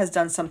my mother has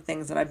done some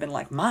things that I've been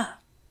like, Ma,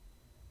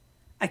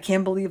 I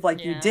can't believe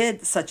you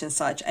did such and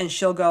such. And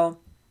she'll go,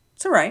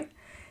 it's all right.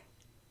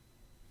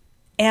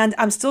 And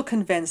I'm still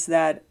convinced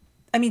that,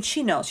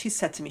 she knows. She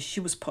said to me she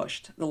was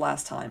pushed the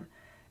last time.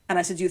 And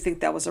I said, do you think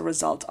that was a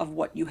result of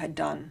what you had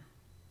done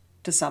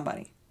to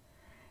somebody?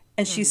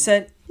 And she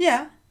said,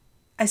 yeah.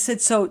 I said,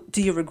 so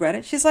do you regret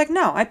it? She's like,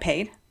 no, I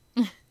paid.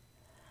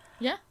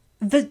 Yeah.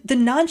 The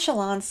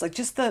nonchalance,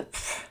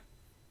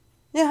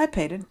 yeah, I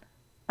paid it.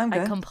 I'm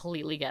good. I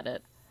completely get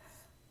it.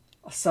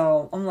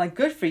 So I'm like,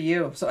 good for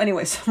you. So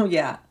anyway, so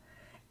yeah.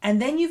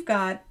 And then you've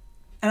got,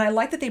 and I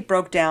like that they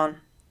broke down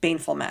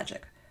baneful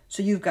magic.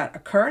 So you've got a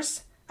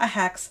curse, a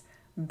hex,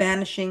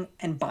 banishing,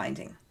 and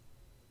binding.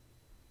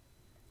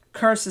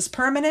 Curse is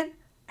permanent,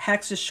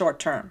 hex is short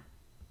term.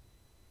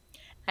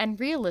 And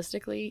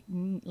realistically,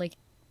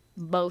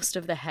 most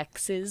of the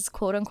hexes,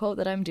 quote unquote,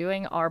 that I'm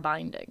doing are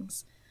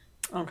bindings.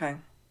 Okay.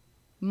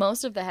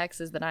 Most of the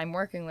hexes that I'm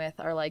working with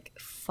are like,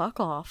 fuck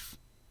off,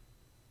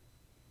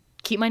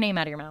 keep my name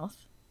out of your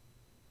mouth,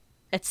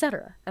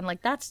 etc. And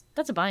that's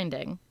a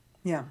binding.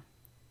 Yeah.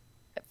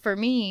 For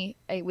me,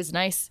 it was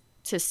nice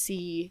to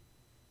see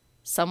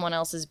someone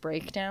else's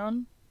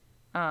breakdown,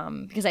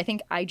 because I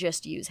think I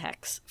just use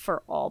hex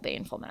for all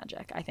baneful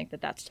magic. I think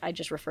I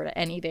just refer to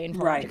any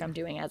baneful magic I'm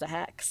doing as a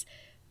hex.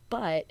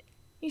 But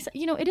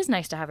it is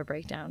nice to have a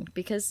breakdown,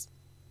 because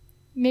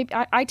maybe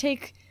I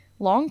take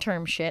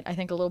long-term shit, I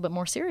think, a little bit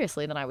more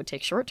seriously than I would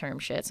take short-term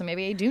shit. So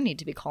maybe I do need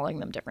to be calling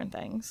them different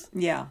things.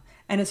 Yeah.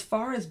 And as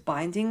far as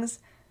bindings,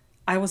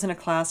 I was in a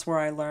class where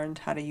I learned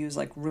how to use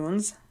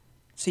runes.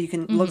 So you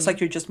can, looks like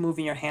you're just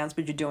moving your hands,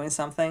 but you're doing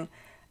something.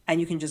 And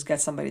you can just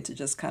get somebody to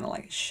just kind of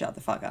shut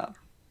the fuck up.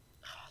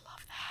 Oh, I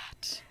love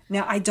that.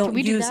 Now, I don't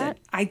use it.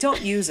 I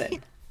don't use it.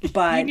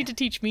 But you need to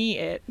teach me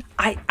it.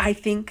 I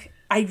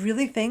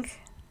really think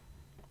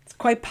it's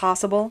quite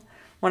possible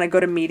when I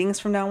go to meetings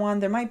from now on,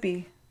 there might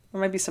be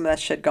some of that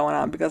shit going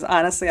on, because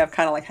honestly, I've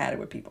kind of had it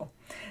with people.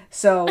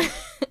 So,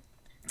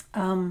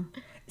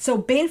 so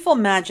baneful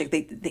magic,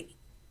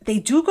 they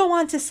do go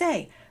on to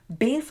say,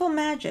 baneful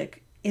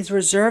magic is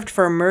reserved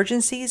for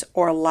emergencies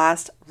or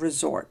last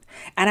resort.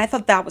 And I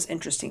thought that was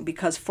interesting,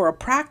 because for a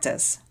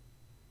practice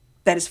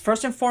that is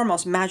first and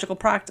foremost magical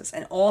practice,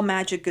 and all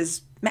magic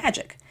is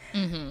magic,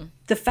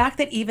 the fact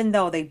that even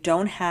though they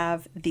don't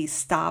have these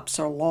stops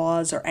or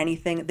laws or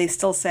anything, they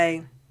still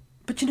say,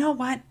 but you know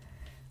what?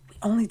 We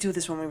only do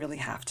this when we really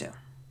have to.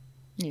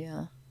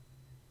 Yeah.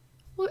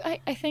 Well,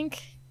 I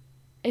think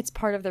it's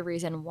part of the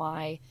reason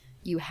why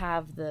you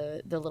have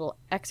the little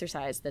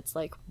exercise that's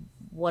like,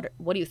 what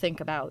do you think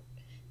about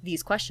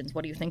these questions?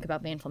 What do you think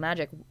about baneful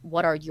magic?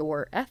 What are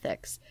your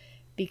ethics?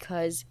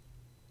 Because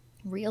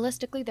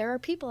realistically, there are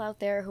people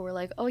out there who are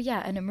like, oh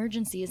yeah, an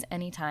emergency is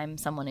anytime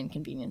someone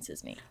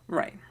inconveniences me.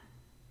 Right.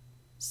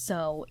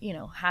 So,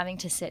 having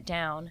to sit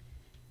down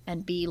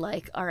and be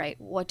like, all right,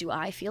 what do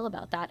I feel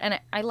about that? And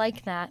I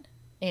like that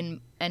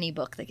in any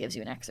book that gives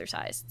you an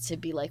exercise, to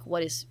be like,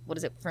 what is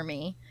it for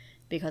me?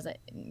 Because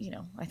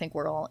I think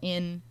we're all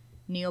in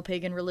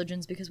neo-pagan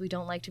religions because we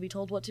don't like to be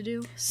told what to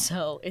do.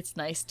 So it's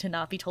nice to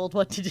not be told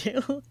what to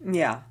do.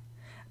 Yeah.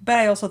 But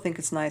I also think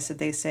it's nice that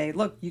they say,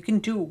 look, you can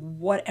do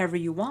whatever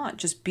you want.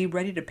 Just be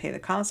ready to pay the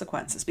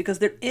consequences, because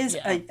there is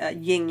a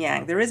yin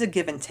yang. There is a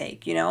give and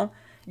take,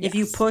 Yes. If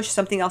you push,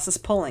 something else is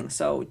pulling.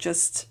 So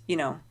just,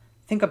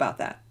 think about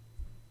that.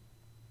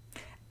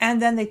 And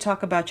then they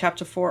talk about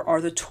chapter 4 are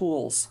the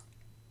tools.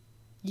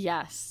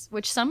 Yes.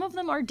 Which some of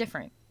them are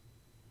different.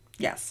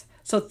 Yes.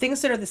 So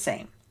things that are the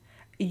same.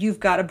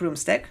 You've got a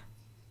broomstick.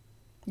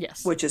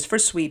 Yes. which is for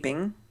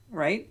sweeping,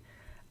 right?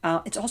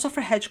 It's also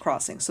for hedge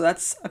crossing, so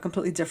that's a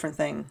completely different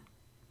thing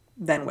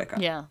than Wicca.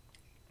 Yeah.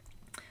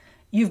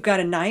 You've got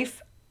a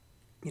knife.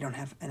 You don't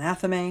have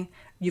anathema.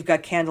 You've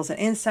got candles and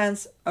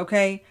incense.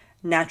 Okay.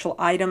 Natural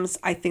items.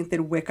 I think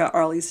that Wicca,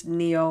 or at least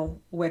Neo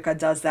Wicca,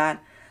 does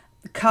that.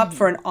 The cup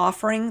for an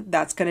offering,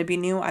 that's going to be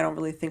new. I don't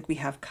really think we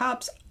have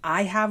cups.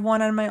 I have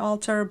one on my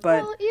altar,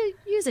 but Well, you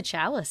use a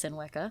chalice in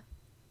Wicca.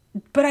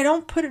 I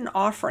don't put an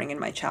offering in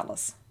my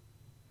chalice.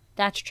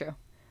 That's true.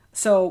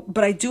 So,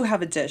 but I do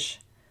have a dish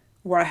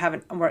where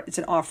where it's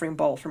an offering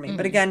bowl for me.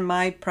 But again,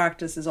 my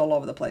practice is all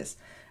over the place.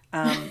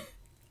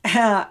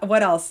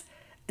 What else?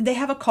 They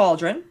have a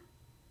cauldron,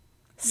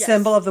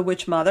 symbol of the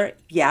witch mother.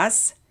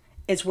 Yes.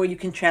 It's where you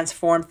can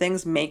transform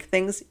things, make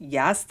things.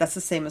 Yes, that's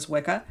the same as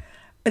Wicca.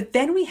 But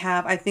then we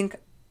have, I think,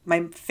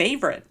 my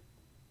favorite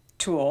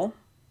tool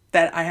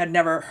that I had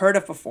never heard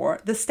of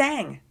before, the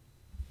stang.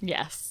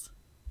 Yes.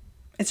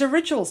 It's a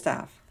ritual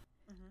staff.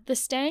 The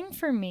stang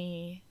for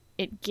me,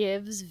 it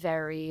gives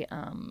very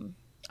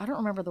I don't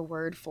remember the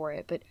word for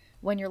it, but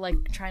when you're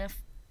like trying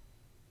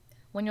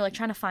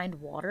to find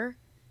water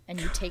and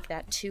you take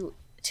that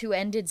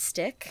two-ended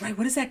stick. Right,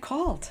 what is that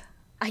called?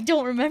 I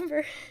don't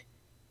remember,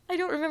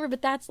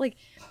 but that's like,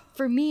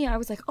 for me, I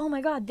was like, oh my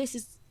god,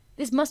 this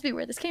must be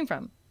where this came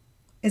from.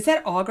 Is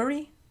that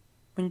augury?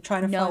 When you're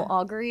trying to No, find...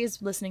 augury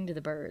is listening to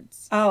the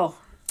birds. Oh.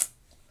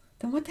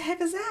 Then what the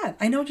heck is that?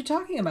 I know what you're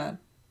talking about.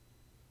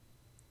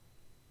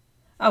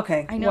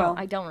 Okay. I know, well,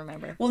 I don't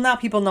remember. Well, now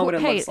people know what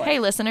it looks like. Hey,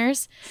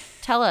 listeners,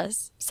 tell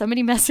us.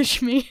 Somebody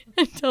message me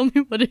and tell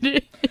me what it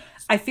is.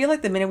 I feel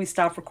like the minute we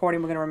stop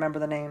recording, we're going to remember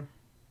the name.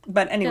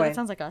 But anyway. Yeah, that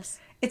sounds like us.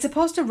 It's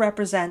supposed to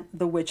represent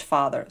the witch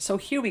father. So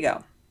here we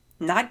go.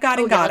 Not god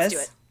and yeah,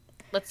 goddess.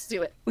 Let's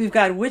do it. We've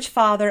got witch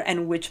father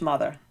and witch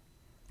mother.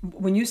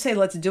 When you say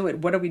let's do it,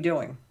 what are we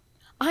doing?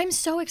 I'm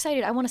so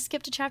excited. I want to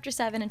skip to chapter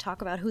 7 and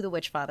talk about who the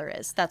witch father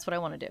is. That's what I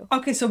want to do.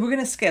 Okay, so we're going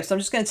to skip. So I'm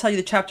just going to tell you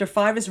that chapter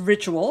 5 is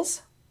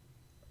rituals,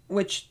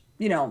 which,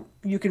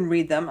 you can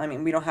read them. I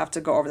mean, we don't have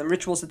to go over them.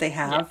 Rituals that they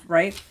have,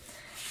 right?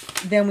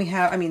 Then we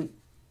have,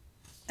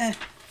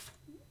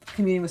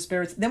 communing with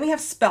spirits. Then we have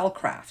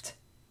spellcraft.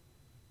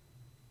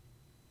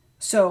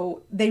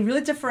 So they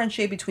really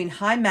differentiate between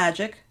high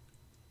magic,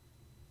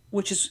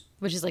 which is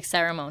like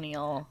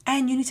ceremonial.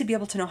 And you need to be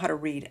able to know how to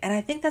read. And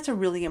I think that's a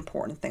really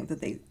important thing that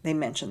they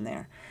mention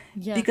there.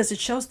 Yeah. Because it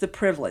shows the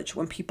privilege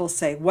when people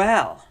say,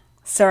 well,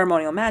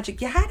 ceremonial magic.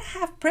 You had to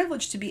have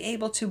privilege to be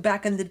able to,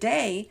 back in the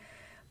day,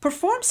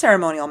 perform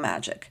ceremonial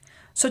magic.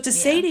 So to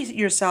say to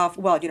yourself,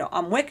 well,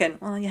 I'm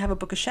Wiccan. Well, you have a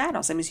book of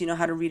shadows. That means you know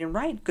how to read and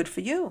write. Good for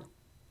you.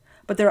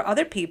 But there are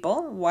other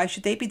people. Why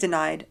should they be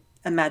denied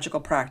a magical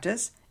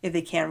practice if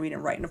they can't read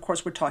and write? And of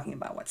course, we're talking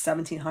about,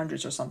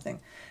 1700s or something.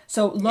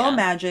 So low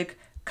magic,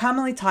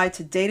 commonly tied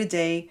to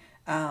day-to-day,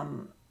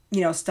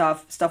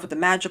 stuff with the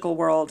magical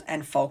world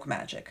and folk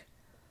magic.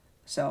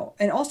 So,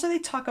 and also they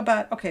talk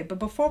about, okay, but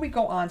before we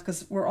go on,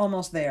 because we're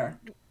almost there.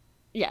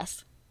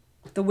 Yes.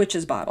 The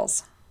witches'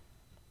 bottles.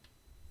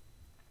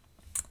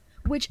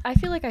 Which I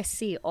feel like I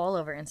see all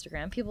over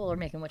Instagram. People are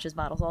making witches'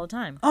 bottles all the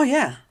time. Oh,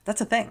 yeah.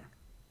 That's a thing.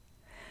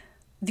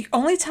 The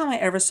only time I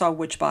ever saw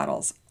witch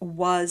bottles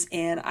was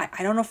in, I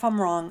don't know if I'm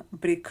wrong,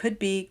 but it could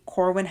be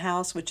Corwin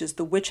House, which is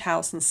the witch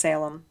house in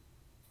Salem.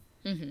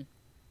 Mm-hmm.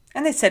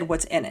 And they said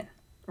what's in it,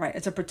 right?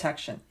 It's a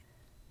protection.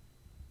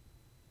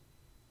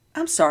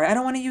 I'm sorry, I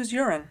don't want to use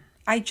urine.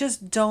 I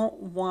just don't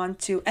want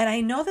to. And I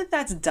know that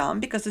that's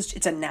dumb because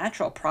it's a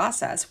natural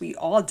process. We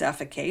all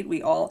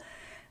defecate.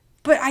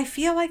 But I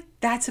feel like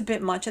that's a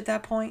bit much at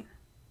that point.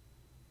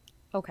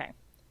 Okay.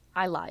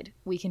 I lied.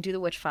 We can do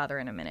the witch father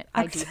in a minute.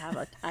 Okay.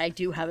 I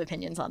do have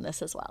opinions on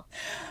this as well.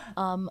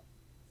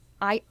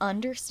 I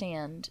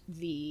understand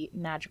the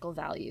magical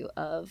value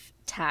of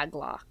tag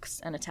locks,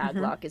 and a tag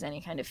lock is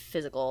any kind of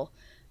physical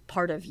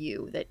part of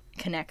you that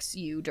connects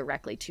you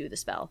directly to the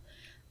spell.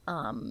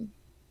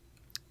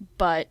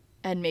 But,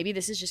 and maybe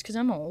this is just because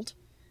I'm old,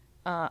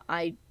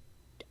 I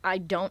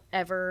don't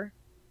ever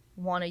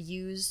want to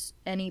use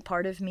any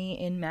part of me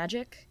in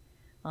magic.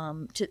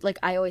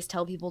 I always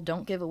tell people,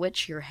 don't give a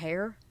witch your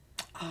hair.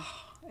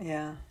 Oh,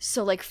 yeah.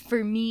 So,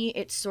 for me,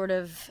 it's sort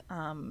of,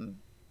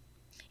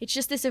 it's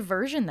just this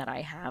aversion that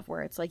I have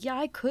where it's like, yeah,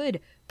 I could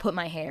put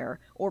my hair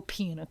or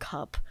pee in a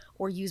cup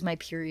or use my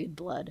period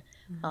blood.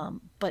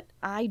 But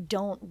I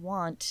don't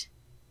want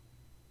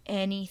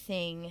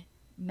anything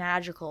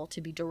magical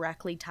to be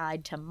directly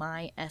tied to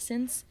my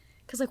essence.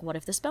 Because, what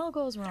if the spell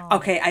goes wrong?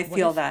 Okay, I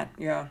feel that,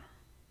 yeah.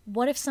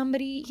 What if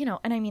somebody,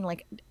 and I mean,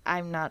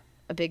 I'm not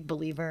a big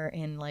believer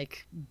in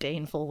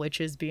baneful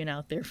witches being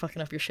out there fucking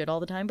up your shit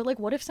all the time, but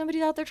what if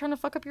somebody's out there trying to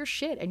fuck up your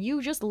shit and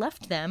you just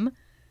left them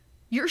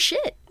your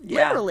shit,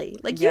 literally,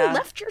 you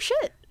left your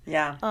shit.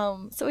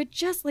 So it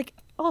just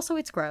also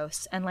it's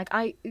gross, and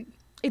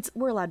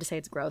we're allowed to say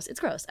it's gross.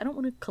 It's gross. I don't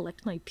want to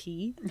collect my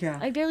pee.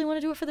 I barely want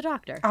to do it for the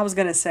doctor. I was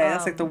gonna say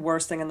that's the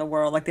worst thing in the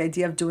world. The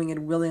idea of doing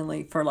it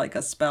willingly for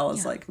a spell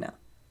is no.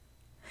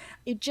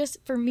 It just,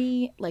 for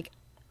me,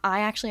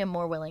 I actually am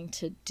more willing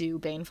to do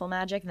baneful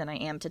magic than I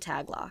am to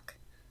tag lock.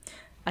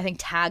 I think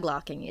tag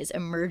locking is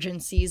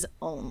emergencies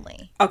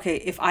only. Okay,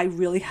 if I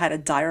really had a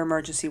dire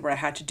emergency where I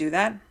had to do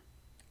that,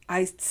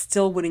 I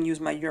still wouldn't use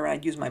my urine.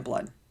 I'd use my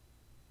blood.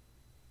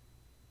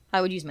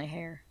 I would use my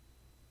hair.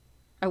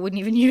 I wouldn't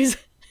even use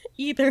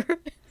either.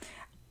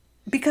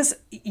 Because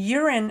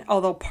urine,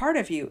 although part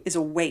of you, is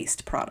a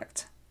waste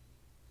product.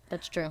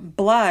 That's true.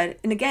 Blood,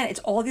 and again, it's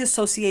all the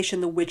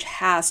association the witch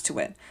has to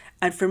it.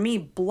 And for me,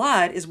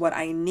 blood is what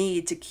I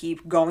need to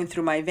keep going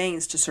through my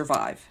veins to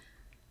survive.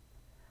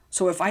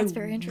 So if I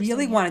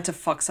really wanted to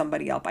fuck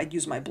somebody up, I'd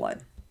use my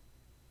blood.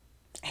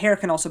 Hair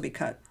can also be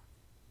cut.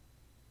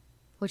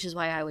 Which is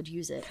why I would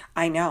use it.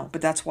 I know,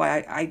 but that's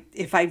why I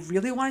if I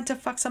really wanted to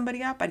fuck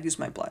somebody up, I'd use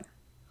my blood.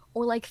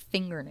 Or like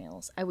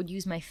fingernails. I would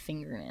use my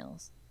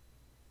fingernails.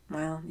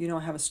 Well, you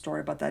don't have a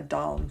story about that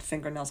doll and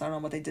fingernails. I don't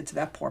know what they did to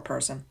that poor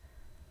person.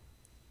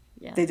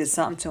 Yeah. They did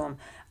something to him.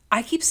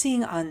 I keep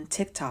seeing on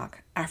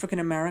TikTok African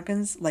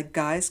Americans, like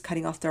guys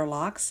cutting off their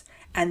locks,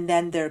 and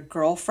then their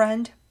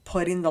girlfriend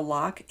putting the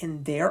lock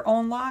in their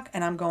own lock.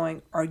 And I'm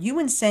going, are you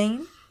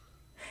insane?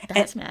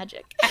 That's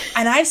magic.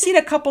 And I've seen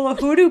a couple of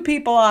hoodoo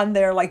people on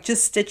there, like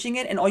just stitching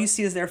it, and all you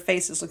see is their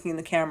faces looking in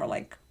the camera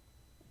like,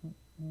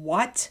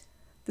 what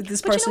did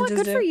this person just do? But you know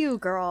what? Good for you,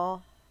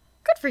 girl.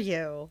 Good for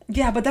you.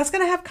 Yeah, but that's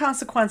going to have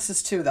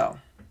consequences too, though.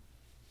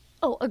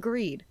 Oh,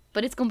 agreed.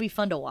 But it's going to be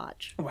fun to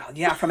watch. Well,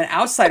 yeah, from an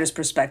outsider's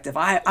perspective,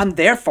 I'm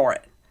there for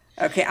it.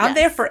 Okay, I'm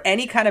there for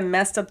any kind of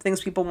messed up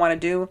things people want to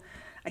do.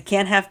 I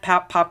can't have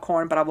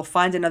popcorn, but I will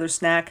find another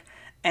snack.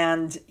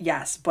 And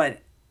yes, but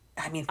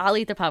I mean, I'll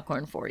eat the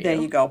popcorn for you. There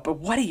you go. But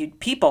what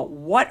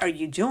are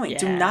you doing? Yeah.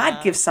 Do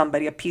not give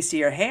somebody a piece of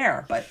your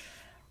hair. But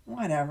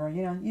whatever,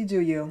 you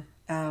do you.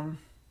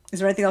 Is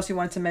there anything else you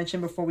wanted to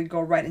mention before we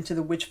go right into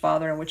the witch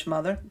father and witch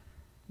mother?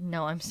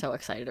 No, I'm so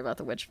excited about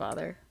the witch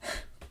father.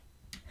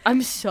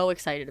 I'm so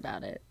excited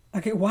about it.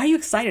 Okay, why are you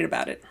excited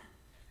about it?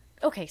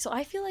 Okay, so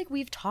I feel like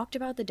we've talked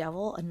about the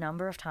devil a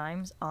number of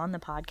times on the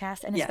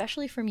podcast, and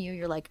especially from you,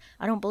 you're like,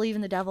 I don't believe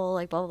in the devil,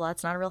 like, blah, blah, blah,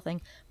 it's not a real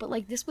thing. But,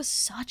 like, this was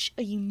such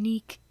a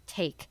unique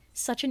take,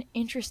 such an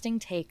interesting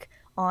take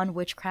on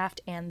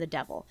witchcraft and the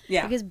devil.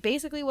 Yeah. Because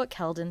basically what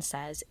Keldon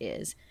says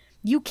is,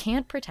 you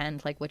can't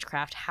pretend like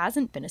witchcraft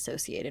hasn't been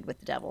associated with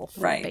the devil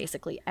for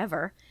basically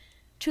ever,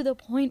 to the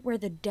point where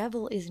the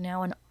devil is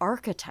now an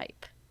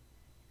archetype.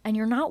 And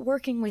you're not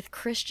working with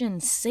Christian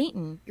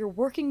Satan, you're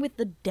working with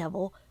the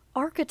devil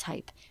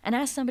archetype. And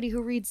as somebody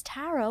who reads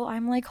tarot,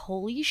 I'm like,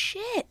 holy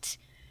shit,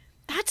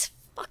 that's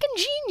fucking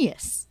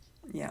genius.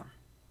 Yeah.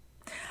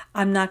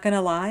 I'm not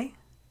gonna lie,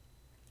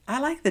 I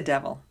like the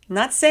devil,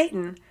 not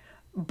Satan,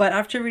 but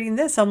after reading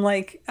this, I'm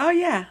like, oh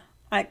yeah,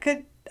 I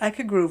could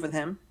groove with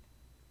him.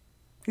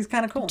 He's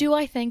kind of cool. Do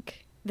I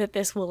think that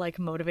this will like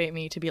motivate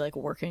me to be like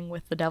working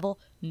with the devil?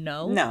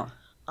 No.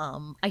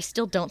 I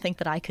still don't think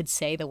that I could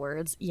say the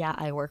words, yeah,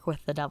 I work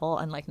with the devil,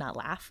 and like not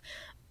laugh.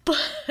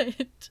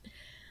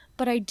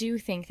 But I do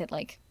think that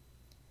like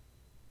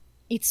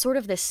it's sort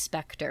of this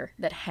specter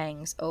that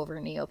hangs over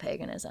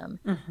neo-paganism.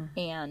 Mm-hmm.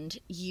 And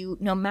you,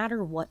 no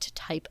matter what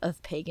type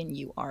of pagan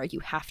you are,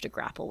 you have to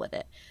grapple with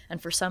it. And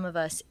for some of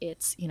us,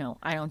 it's,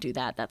 I don't do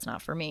that. That's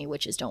not for me,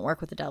 which is don't work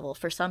with the devil.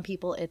 For some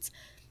people, it's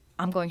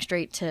I'm going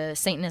straight to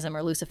Satanism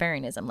or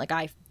Luciferianism. Like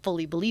I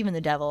fully believe in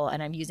the devil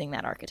and I'm using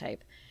that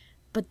archetype.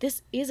 But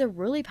this is a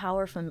really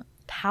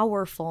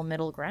powerful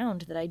middle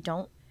ground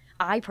that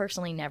I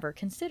personally never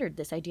considered,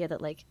 this idea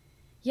that like,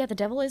 yeah, the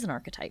devil is an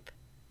archetype,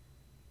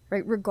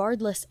 right?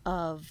 Regardless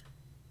of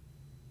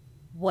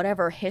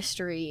whatever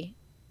history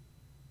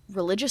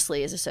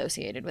religiously is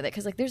associated with it.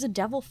 Because like there's a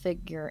devil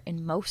figure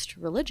in most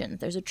religions.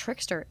 There's a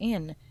trickster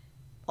in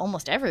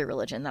almost every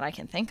religion that I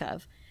can think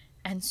of.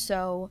 And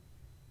so,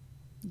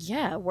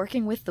 yeah,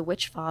 working with the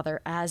witch father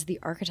as the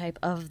archetype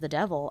of the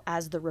devil,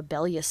 as the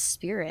rebellious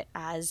spirit,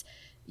 as,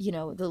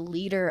 the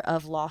leader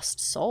of lost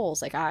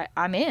souls, like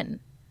I'm in.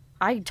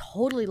 I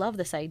totally love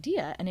this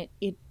idea. And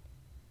it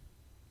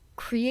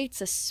creates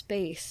a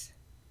space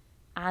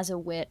as a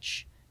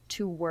witch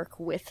to work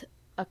with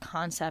a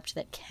concept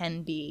that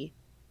can be,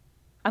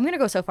 I'm going to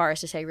go so far as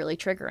to say, really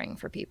triggering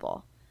for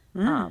people.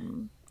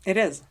 It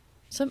is.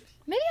 So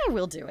maybe I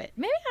will do it.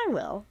 Maybe I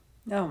will.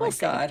 Oh my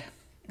God.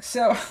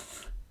 So,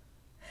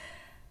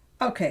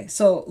 okay,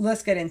 so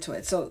let's get into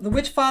it. So the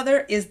witch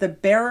father is the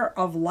bearer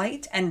of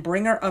light and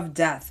bringer of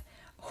death.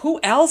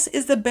 Who else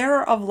is the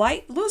bearer of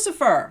light?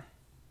 Lucifer.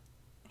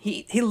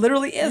 He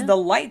literally is the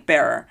light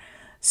bearer.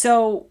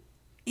 So,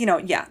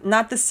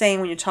 not the same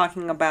when you're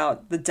talking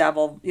about the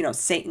devil,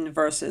 Satan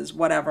versus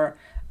whatever.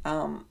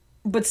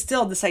 But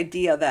still this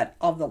idea that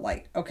of the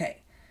light.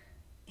 Okay.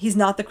 He's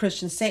not the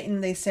Christian Satan,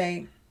 they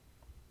say.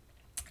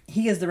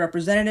 He is the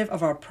representative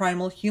of our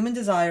primal human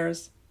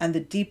desires and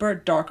the deeper,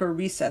 darker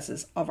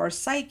recesses of our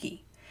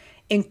psyche.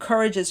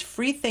 Encourages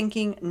free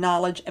thinking,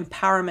 knowledge,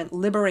 empowerment,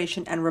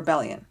 liberation, and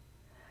rebellion.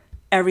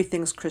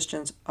 Everything's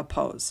Christians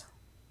oppose.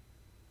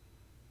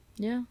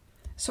 Yeah.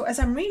 So as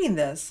I'm reading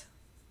this,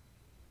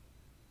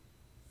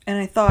 and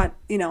I thought,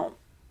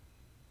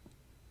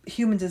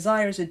 human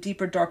desires, the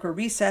deeper, darker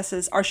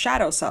recesses, are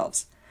shadow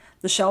selves.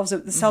 The selves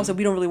that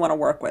we don't really want to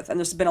work with. And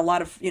there's been a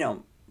lot of,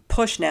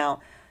 push now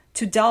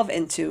to delve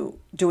into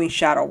doing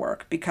shadow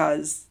work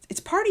because it's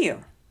part of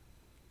you,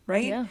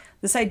 right? Yeah.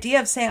 This idea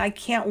of saying I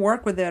can't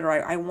work with it or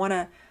I want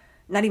to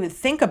not even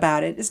think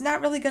about it is not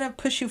really going to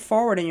push you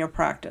forward in your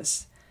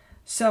practice.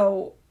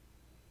 So,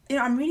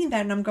 I'm reading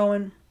that and I'm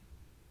going,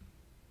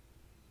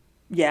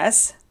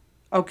 yes,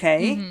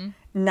 okay,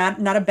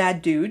 not a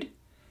bad dude.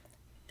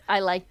 I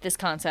like this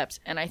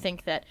concept, and I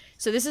think that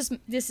this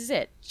is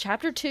it.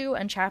 Chapter 2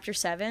 and chapter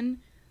 7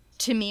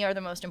 to me are the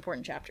most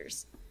important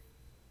chapters.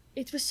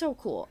 It was so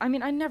cool. I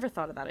mean, I never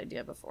thought of that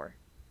idea before.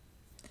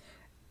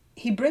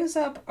 He brings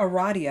up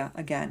Aradia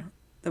again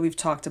that we've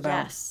talked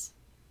about. Yes.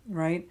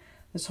 Right?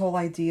 This whole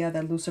idea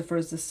that Lucifer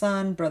is the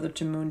sun, brother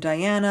to Moon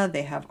Diana.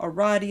 They have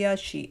Aradia.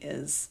 She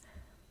is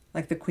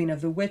like the queen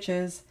of the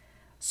witches.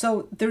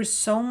 So there's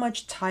so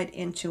much tied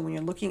into when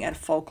you're looking at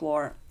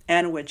folklore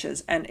and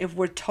witches. And if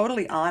we're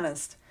totally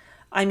honest,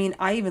 I mean,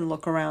 I even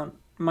look around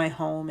my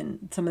home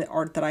and some of the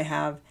art that I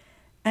have,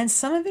 and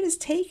some of it is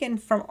taken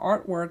from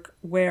artwork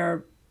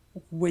where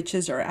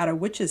witches are at a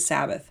witches'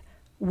 Sabbath,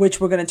 which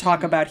we're going to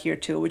talk about here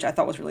too, which I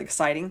thought was really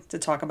exciting to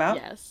talk about.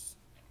 Yes.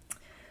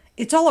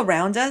 It's all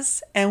around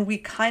us, and we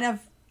kind of,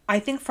 I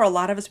think for a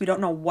lot of us, we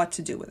don't know what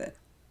to do with it.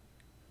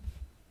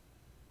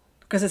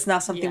 Because it's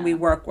not something we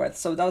work with.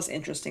 So that was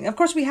interesting. Of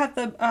course, we have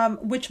the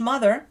witch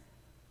mother,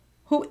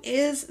 who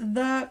is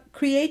the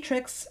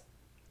creatrix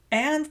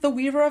and the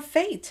weaver of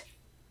fate.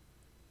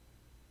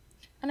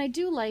 And I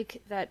do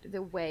like that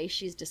the way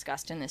she's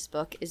discussed in this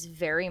book is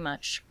very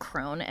much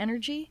crone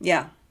energy.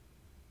 Yeah.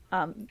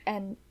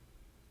 And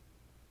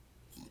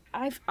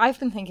I've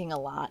been thinking a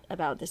lot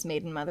about this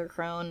maiden mother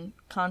crone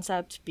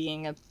concept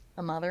being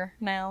a mother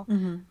now.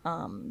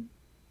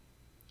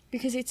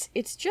 Because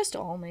it's just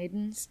all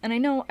maidens. And I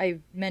know I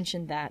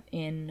mentioned that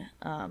in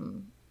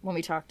when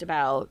we talked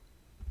about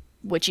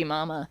Witchy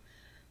Mama,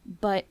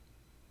 but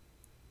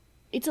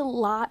it's a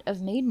lot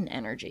of maiden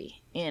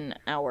energy in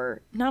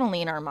our, not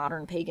only in our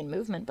modern pagan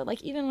movement, but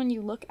like even when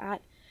you look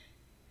at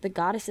the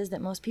goddesses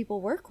that most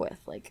people work with,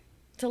 like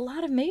it's a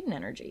lot of maiden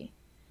energy.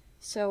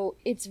 So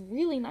it's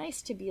really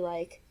nice to be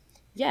like,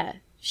 yeah,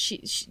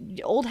 she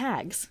old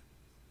hags.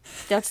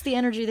 That's the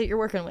energy that you're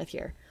working with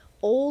here.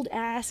 Old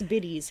ass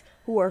biddies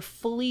who are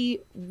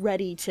fully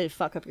ready to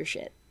fuck up your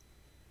shit.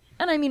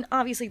 And I mean,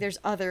 obviously there's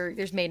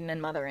maiden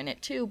and mother in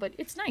it too, but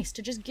it's nice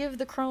to just give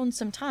the crone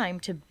some time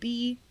to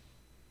be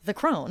the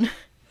crone.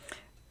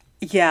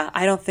 Yeah,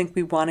 I don't think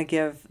we want to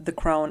give the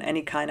crone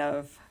any kind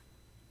of...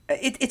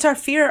 It's our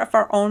fear of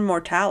our own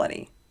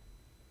mortality.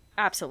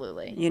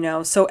 Absolutely.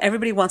 So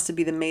everybody wants to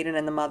be the maiden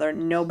and the mother.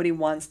 Nobody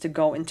wants to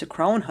go into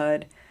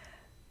cronehood.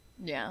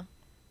 Yeah.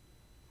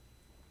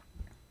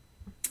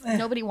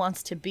 Nobody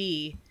wants to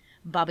be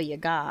Baba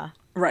Yaga.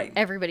 Right.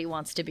 Everybody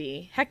wants to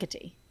be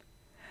Hecate.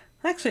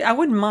 Actually, I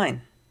wouldn't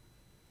mind.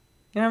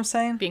 You know what I'm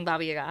saying? Being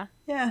Baba Yaga.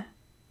 Yeah.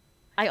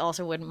 I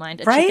also wouldn't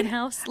mind a right? chicken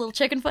house, little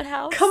chicken foot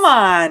house. Come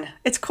on.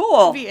 It's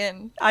cool. Be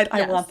in.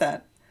 I want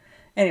that.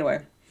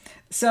 Anyway,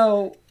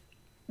 so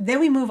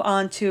then we move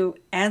on to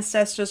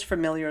ancestors,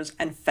 familiars,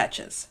 and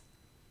fetches.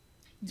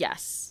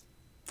 Yes.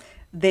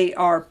 They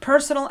are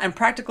personal and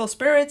practical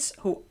spirits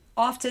who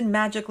often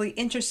magically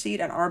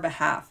intercede on our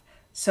behalf.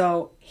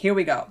 So here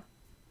we go.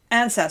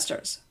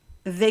 Ancestors.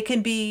 They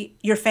can be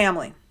your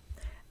family.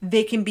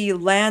 They can be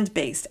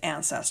land-based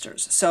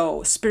ancestors.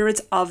 So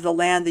spirits of the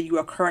land that you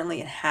are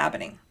currently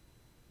inhabiting.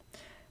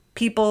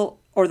 People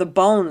or the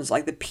bones,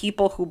 like the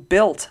people who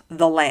built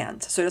the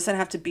land. So it doesn't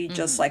have to be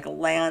just like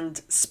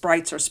land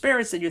sprites or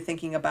spirits that you're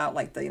thinking about,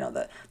 like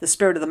the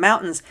spirit of the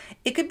mountains.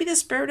 It could be the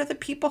spirit of the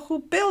people who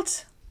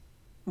built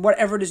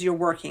whatever it is you're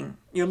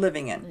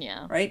living in.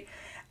 Yeah. Right?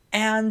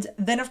 And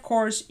then, of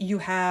course, you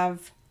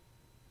have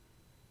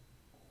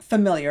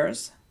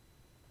familiars.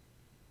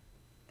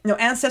 No,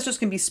 ancestors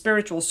can be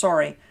spiritual,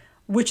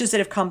 witches that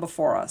have come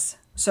before us.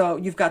 So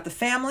you've got the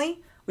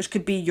family, which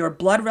could be your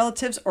blood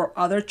relatives or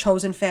other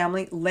chosen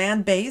family,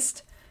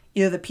 land-based,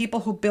 either the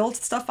people who built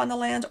stuff on the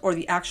land or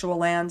the actual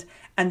land,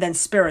 and then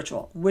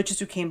spiritual, witches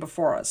who came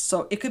before us.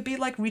 So it could be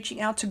like reaching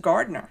out to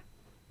Gardner.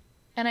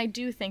 And I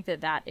do think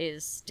that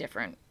is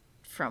different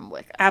from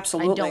Wicca.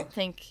 Absolutely. I don't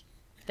think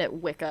that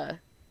Wicca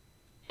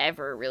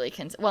ever really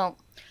well,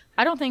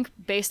 I don't think,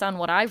 based on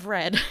what I've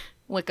read,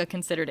 Wicca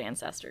considered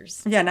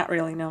ancestors. Yeah, not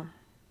really, no.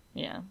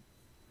 Yeah.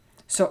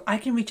 So I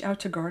can reach out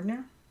to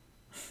Gardner?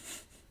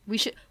 We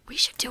should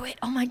do it.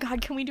 Oh my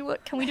God, can we do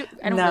it?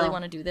 I don't really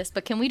want to do this,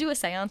 but can we do a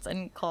seance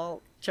and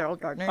call Gerald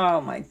Gardner? Oh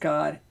my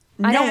God.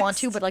 I don't want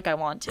to, but I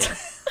want to.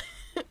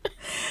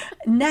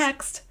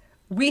 Next,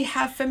 we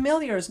have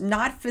familiars,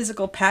 not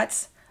physical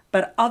pets,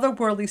 but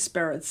otherworldly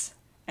spirits.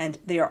 And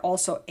they are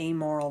also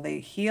amoral. They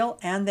heal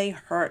and they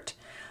hurt.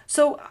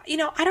 So, I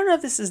don't know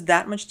if this is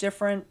that much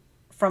different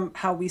from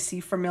how we see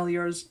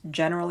familiars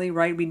generally,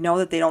 right? We know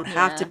that they don't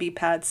have to be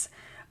pets.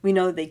 We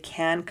know that they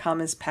can come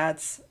as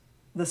pets.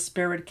 The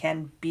spirit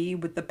can be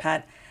with the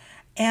pet.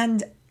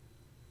 And,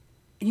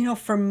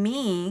 for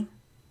me,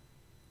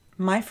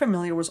 my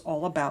familiar was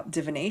all about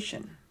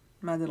divination.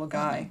 My little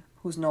guy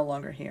who's no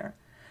longer here.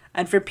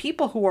 And for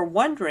people who are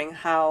wondering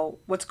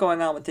what's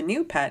going on with the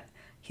new pet,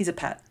 he's a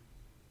pet.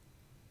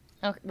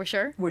 Okay, we're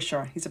sure? We're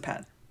sure he's a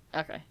pet.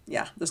 Okay.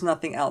 Yeah, there's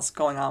nothing else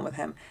going on with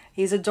him.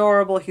 He's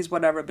adorable, he's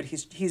whatever, but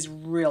he's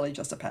really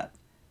just a pet,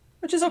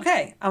 which is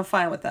okay. I'm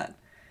fine with that.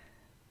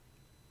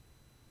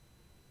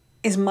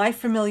 Is my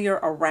familiar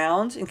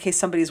around, in case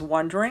somebody's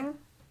wondering?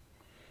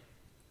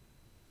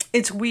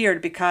 It's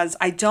weird because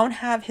I don't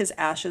have his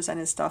ashes and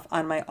his stuff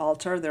on my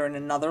altar. They're in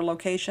another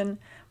location.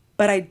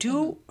 But I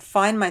do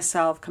find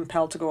myself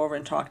compelled to go over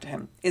and talk to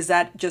him. Is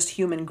that just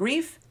human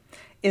grief?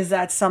 Is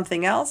that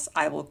something else?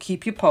 I will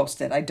keep you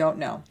posted. I don't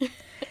know.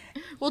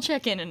 We'll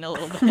check in a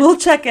little bit. We'll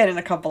check in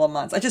a couple of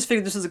months. I just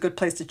figured this was a good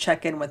place to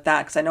check in with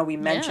that because I know we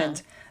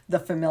mentioned the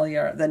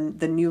familiar,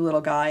 the new little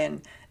guy.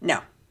 And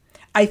no.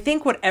 I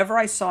think whatever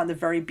I saw in the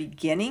very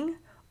beginning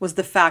was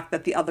the fact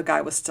that the other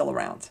guy was still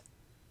around.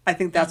 I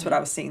think that's what I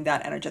was seeing,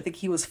 that energy. I think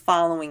he was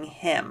following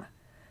him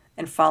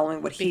and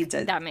following what he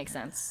did. That makes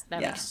sense.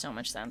 That makes so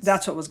much sense.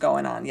 That's what was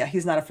going on. Yeah,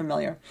 he's not a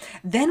familiar.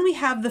 Then we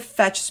have the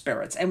fetch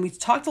spirits, and we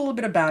talked a little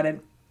bit about it.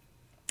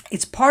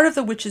 It's part of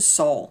the witch's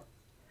soul.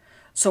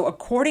 So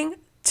according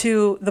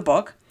to the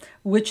book,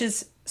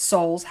 witches'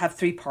 souls have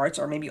 3 parts,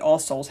 or maybe all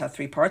souls have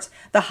 3 parts.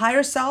 The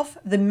higher self,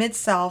 the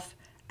mid-self,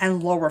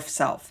 and lower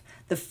self.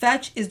 The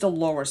fetch is the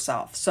lower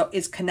self. So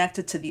it's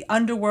connected to the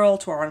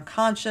underworld, to our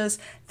unconscious.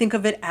 Think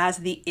of it as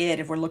the id,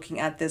 if we're looking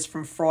at this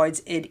from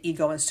Freud's id,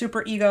 ego, and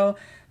superego.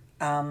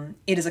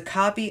 It is a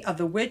copy of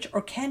the witch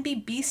or can be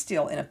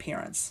bestial in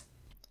appearance.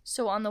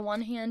 So on the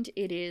one hand,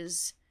 it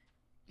is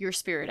your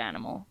spirit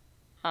animal.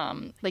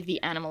 Like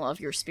the animal of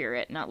your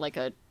spirit, not like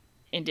a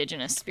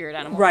indigenous spirit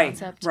animal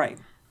concept. Right.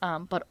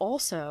 But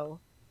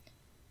also,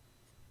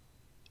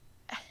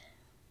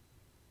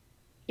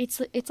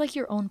 it's like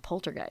your own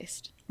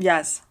poltergeist.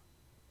 Yes.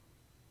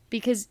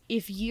 Because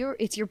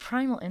it's your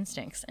primal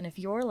instincts, and if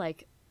you're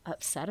like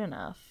upset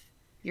enough,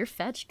 your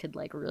fetch could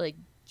like really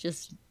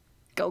just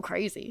go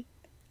crazy.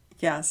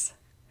 Yes.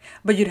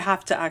 But you'd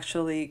have to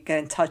actually get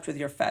in touch with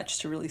your fetch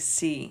to really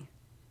see,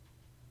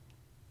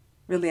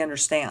 really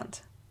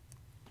understand.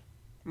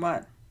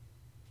 What?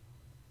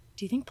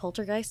 Do you think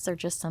poltergeists are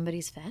just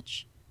somebody's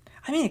fetch?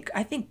 I mean,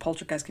 I think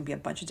poltergeist can be a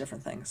bunch of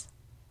different things.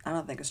 I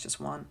don't think it's just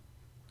one.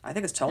 I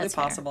think it's totally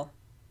possible. Fair.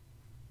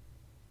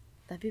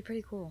 That'd be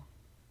pretty cool.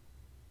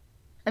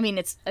 I mean,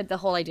 it's the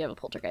whole idea of a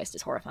poltergeist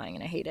is horrifying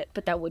and I hate it,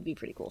 but that would be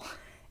pretty cool.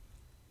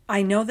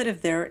 I know that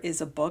if there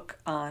is a book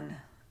on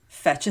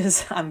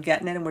fetches, I'm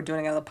getting it and we're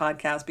doing another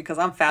podcast because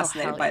I'm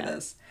fascinated by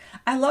this.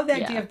 I love the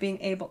idea of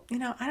being able,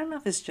 I don't know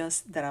if it's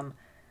just that I'm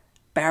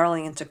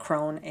barreling into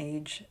crone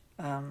age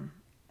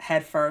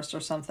head first or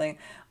something,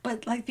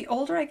 but like the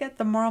older I get,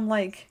 the more I'm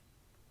like,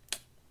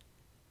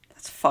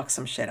 let's fuck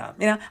some shit up.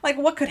 Like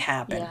what could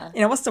happen?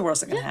 Yeah. What's the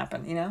worst that can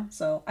happen?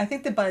 So I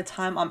think that by the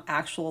time I'm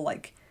actual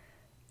like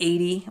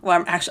 80,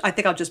 well, I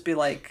think I'll just be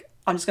like,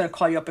 I'm just going to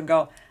call you up and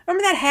go,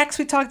 remember that hex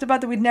we talked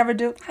about that we'd never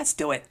do? Let's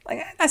do it.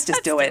 Like, let's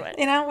do it.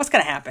 What's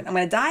going to happen? I'm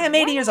going to die. I'm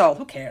 80 years old.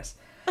 Who cares?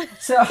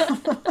 So,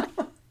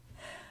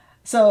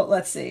 so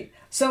let's see.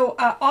 So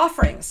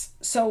offerings.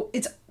 So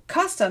it's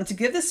custom to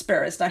give the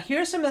spirits. Now,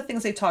 here's some of the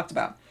things they talked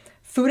about.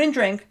 Food and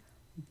drink,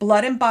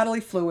 blood and bodily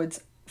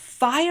fluids,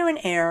 fire and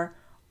air,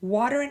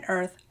 water and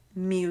earth,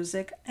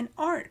 music and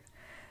art.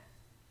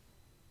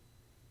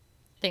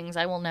 Things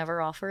I will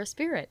never offer a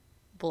spirit.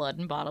 Blood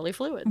and bodily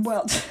fluids.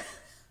 Well,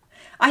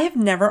 I have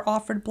never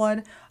offered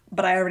blood,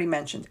 but I already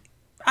mentioned.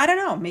 I don't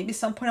know. Maybe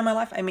some point in my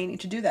life I may need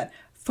to do that.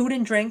 Food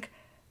and drink.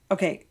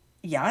 Okay,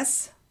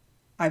 yes.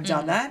 I've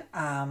done that.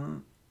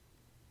 I'm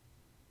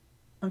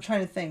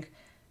trying to think.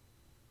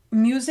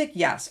 Music,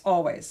 yes,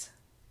 always.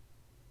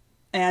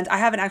 And I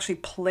haven't actually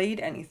played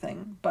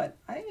anything, but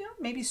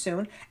maybe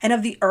soon. And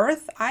of the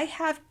earth, I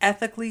have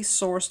ethically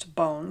sourced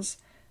bones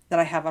that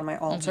I have on my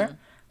altar. Mm-hmm.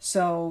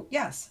 So,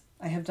 yes,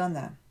 I have done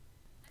that.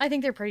 I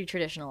think they're pretty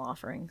traditional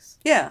offerings.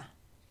 Yeah.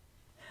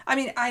 I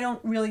mean, I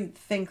don't really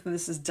think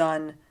this is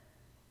done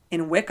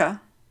in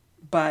Wicca,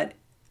 but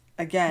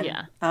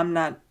again, I'm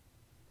not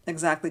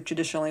exactly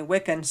traditionally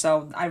Wiccan,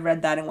 so I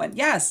read that and went,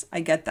 yes,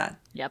 I get that.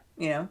 Yep.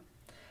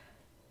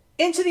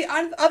 Into the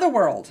other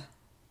world.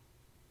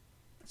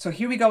 So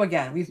here we go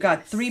again. We've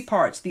got 3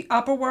 parts. The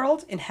upper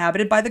world,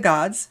 inhabited by the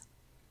gods.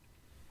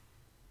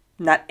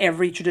 Not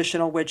every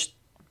traditional witch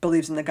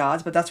believes in the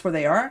gods, but that's where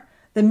they are.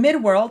 The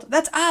midworld,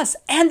 that's us,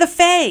 and the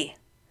Fae.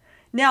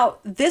 Now,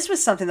 this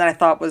was something that I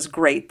thought was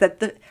great,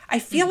 that I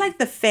feel like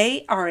the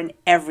Fae are in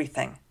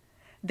everything.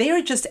 They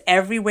are just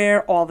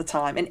everywhere all the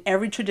time. In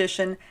every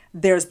tradition,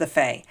 there's the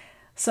Fae.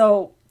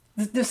 So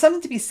there's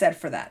something to be said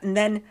for that. And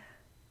then,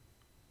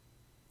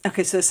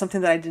 okay, so there's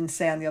something that I didn't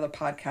say on the other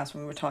podcast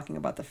when we were talking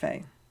about the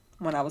Fae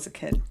when I was a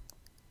kid.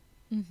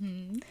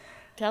 Mm-hmm.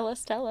 Tell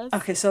us.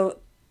 Okay, so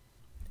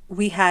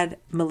we had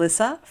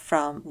Melissa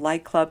from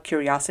Light Club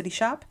Curiosity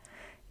Shop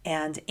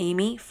and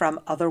Amy from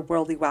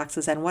Otherworldly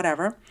Waxes and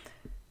whatever.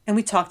 And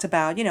we talked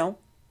about,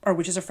 Are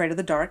Witches Afraid of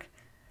the Dark?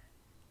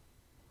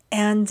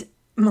 And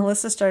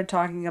Melissa started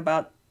talking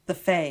about the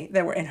Fae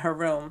that were in her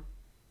room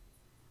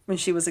when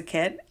she was a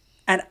kid.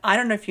 And I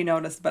don't know if you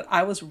noticed, but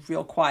I was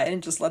real quiet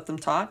and just let them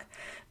talk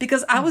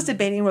because I was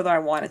debating whether I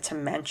wanted to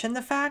mention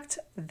the fact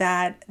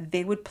that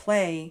they would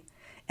play.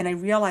 And I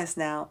realize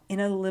now,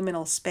 in a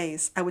liminal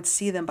space, I would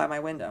see them by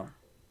my window.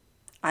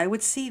 I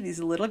would see these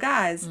little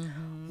guys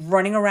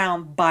running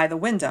around by the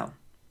window.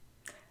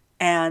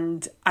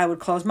 And I would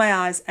close my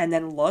eyes and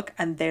then look,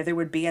 and there they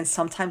would be. And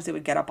sometimes they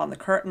would get up on the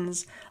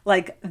curtains.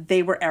 Like,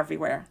 they were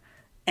everywhere.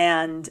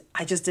 And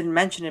I just didn't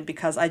mention it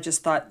because I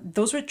just thought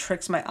those were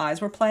tricks my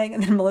eyes were playing.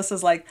 And then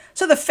Melissa's like,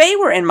 so the Fae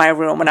were in my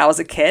room when I was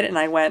a kid. And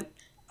I went,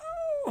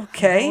 oh,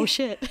 okay. Oh,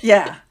 shit.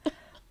 Yeah.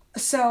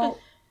 So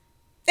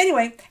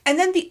anyway, and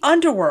then the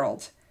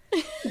underworld,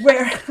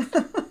 where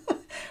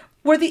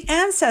where the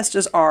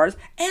ancestors are,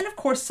 and of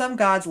course some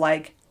gods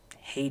like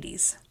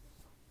Hades.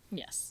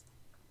 Yes.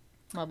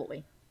 My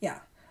boy. Yeah.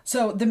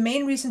 So the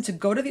main reason to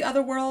go to the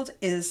other world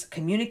is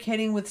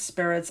communicating with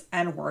spirits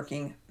and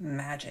working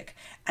magic.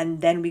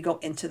 And then we go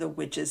into the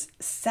witch's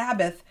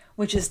Sabbath,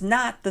 which is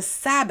not the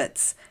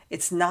Sabbats.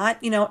 It's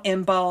not,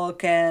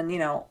 Imbolc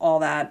and, all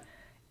that.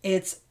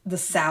 It's the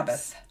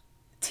Sabbath.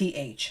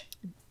 TH.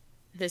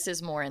 This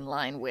is more in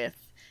line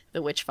with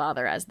the Witch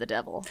Father as the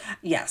devil.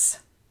 Yes.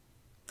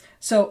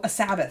 So a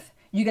Sabbath.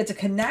 You get to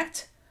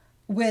connect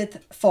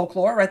with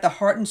folklore, right? The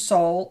heart and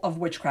soul of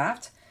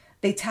witchcraft.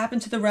 They tap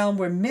into the realm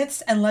where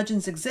myths and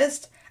legends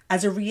exist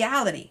as a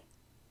reality,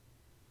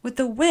 with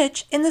the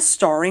witch in the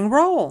starring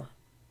role.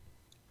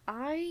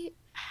 I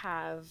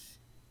have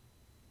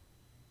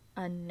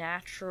a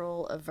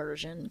natural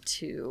aversion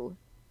to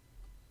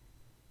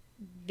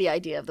the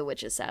idea of the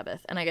witch's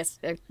Sabbath. And I guess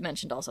I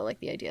mentioned also like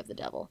the idea of the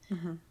devil.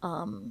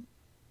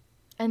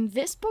 And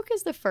this book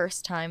is the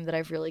first time that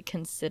I've really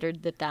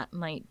considered that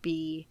might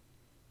be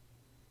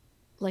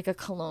like a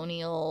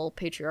colonial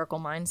patriarchal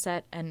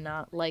mindset and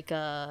not like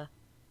a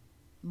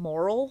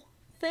moral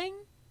thing.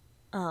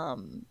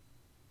 And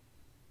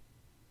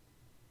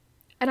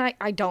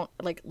I don't,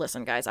 like,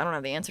 listen guys, I don't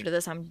have the answer to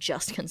this. I'm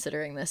just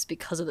considering this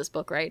because of this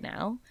book right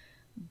now.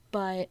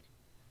 But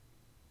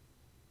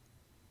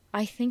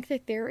I think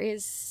that there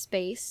is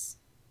space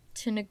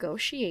to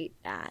negotiate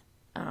that.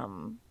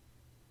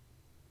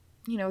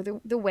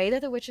 The way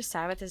that the Witch's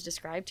Sabbath is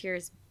described here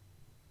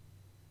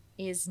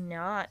is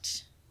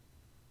not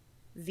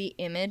the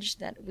image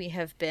that we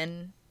have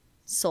been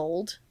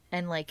sold,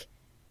 and like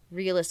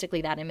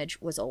realistically that image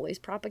was always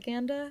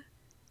propaganda.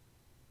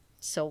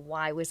 So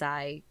why was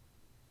I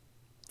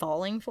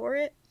falling for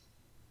it?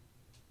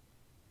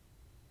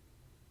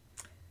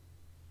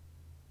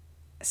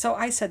 So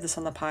I said this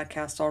on the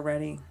podcast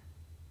already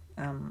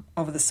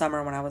over the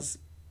summer when I was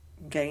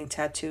getting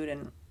tattooed,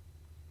 and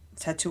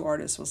tattoo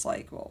artist was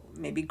like, well,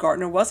 maybe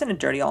Gardner wasn't a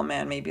dirty old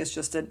man. Maybe it's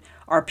just that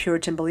our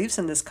Puritan beliefs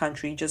in this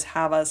country just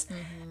have us.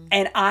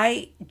 And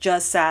I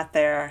just sat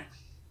there,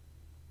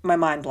 my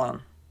mind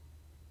blown.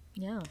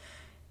 Yeah.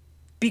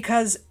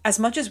 Because as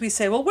much as we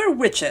say, well, we're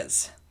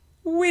witches,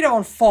 we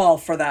don't fall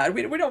for that.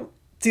 We don't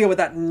deal with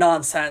that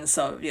nonsense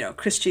of,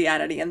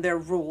 Christianity and their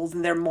rules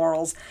and their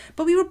morals.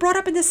 But we were brought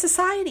up in this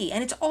society,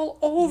 and it's all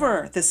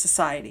over this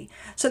society.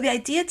 So the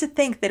idea to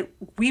think that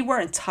we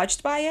weren't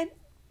touched by it,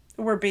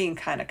 we're being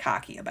kind of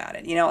cocky about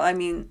it.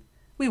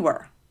 We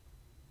were.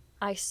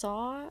 I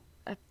saw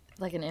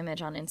an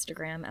image on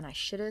Instagram, and I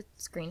should have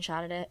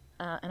screenshotted it,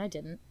 and I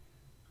didn't.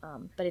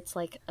 But it's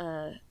like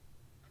a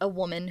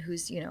woman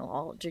who's,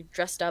 all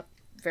dressed up,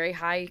 very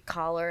high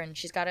collar, and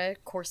she's got a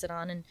corset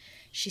on, and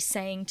she's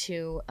saying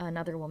to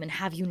another woman,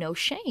 "Have you no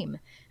shame?"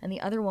 And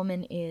the other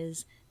woman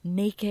is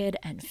naked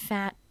and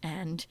fat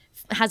and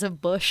has a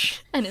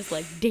bush and is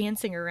like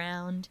dancing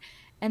around.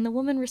 And the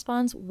woman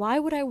responds, "Why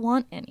would I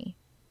want any?"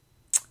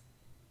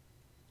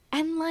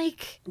 And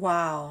like,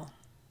 wow.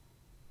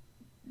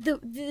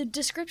 The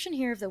description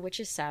here of the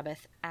Witch's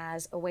Sabbath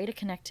as a way to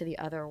connect to the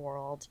other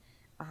world,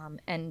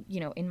 and,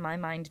 in my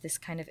mind, this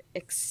kind of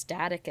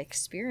ecstatic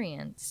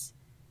experience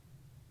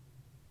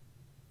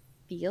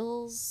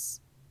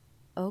feels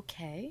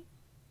okay.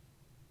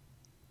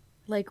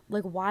 Like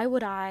why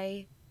would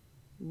I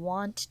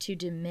want to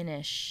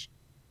diminish,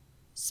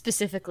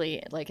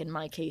 specifically, like in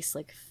my case,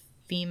 like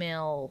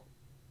female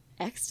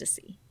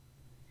ecstasy?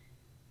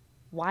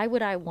 Why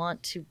would I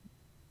want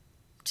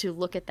to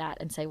look at that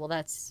and say, well,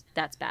 that's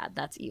bad,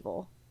 that's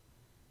evil?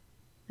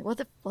 Like,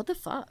 what the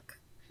fuck?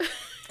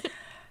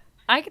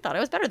 I thought I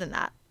was better than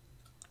that.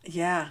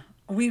 Yeah,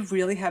 we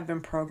really have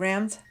been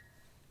programmed,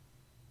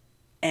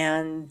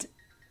 and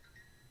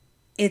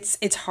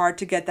it's hard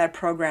to get that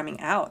programming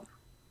out.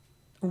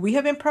 We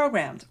have been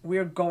programmed. We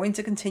are going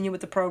to continue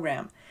with the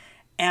program,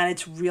 and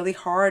it's really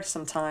hard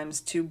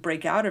sometimes to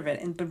break out of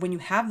it. But when you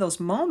have those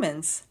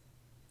moments,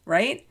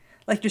 right?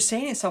 Like you're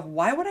saying to yourself,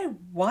 why would I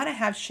want to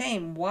have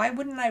shame? Why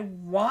wouldn't I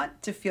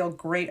want to feel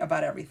great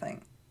about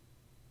everything?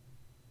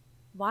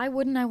 Why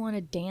wouldn't I want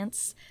to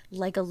dance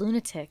like a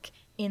lunatic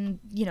in,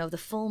 the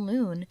full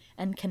moon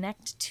and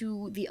connect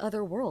to the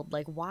other world?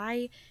 Like,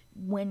 why,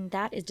 when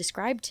that is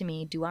described to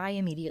me, do I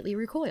immediately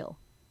recoil?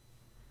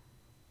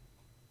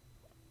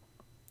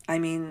 I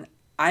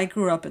I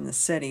grew up in the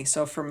city,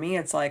 so for me,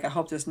 it's like I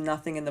hope there's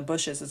nothing in the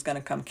bushes that's going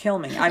to come kill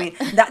me. I mean,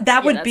 that Yeah,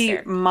 would that's be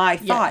fair. my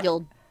Yeah,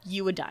 thought.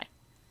 you would die.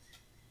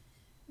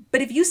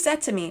 But if you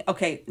said to me,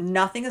 okay,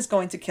 nothing is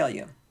going to kill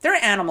you. There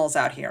are animals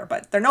out here,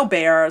 but there are no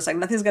bears. Like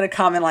nothing's going to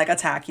come and like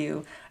attack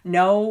you.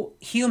 No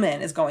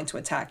human is going to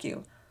attack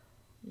you.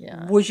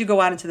 Yeah. Would you go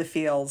out into the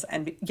fields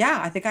and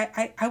yeah, I think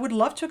I would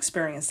love to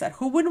experience that.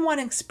 Who wouldn't want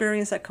to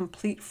experience that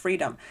complete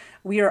freedom?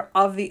 We are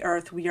of the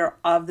earth. We are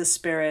of the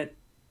spirit.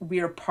 We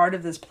are part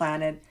of this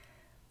planet.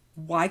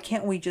 Why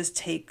can't we just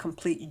take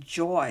complete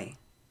joy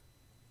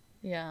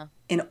Yeah.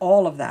 in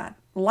all of that?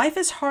 Life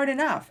is hard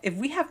enough. If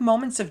we have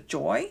moments of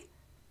joy,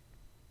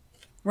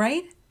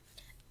 right?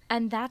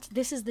 And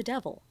this is the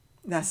devil.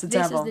 That's the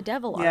This devil. is the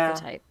devil Yeah.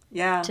 archetype.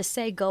 Yeah. To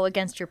say go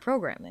against your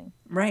programming.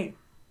 Right.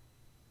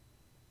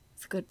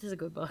 This is a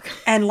good book.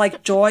 And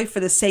like joy for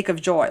the sake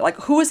of joy. Like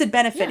who is it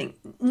benefiting?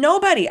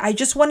 Nobody. I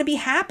just want to be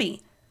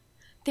happy.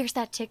 There's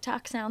that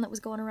TikTok sound that was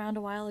going around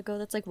a while ago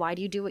that's like, why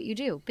do you do what you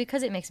do?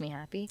 Because it makes me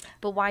happy.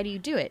 But why do you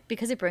do it?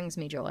 Because it brings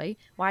me joy.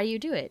 Why do you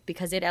do it?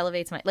 Because it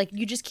elevates my... Like,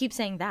 you just keep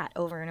saying that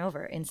over and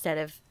over instead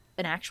of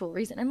an actual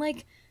reason. I'm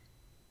like,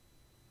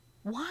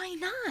 why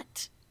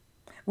not?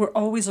 We're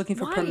always looking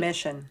for Why?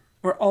 permission.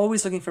 We're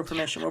always looking for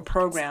permission. We're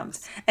programmed.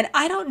 And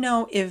I don't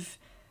know if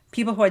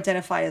people who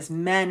identify as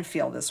men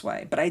feel this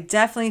way, but I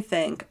definitely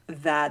think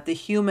that the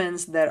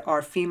humans that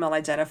are female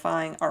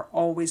identifying are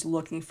always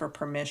looking for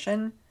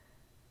permission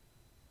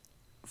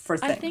for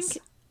things.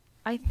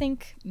 I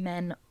think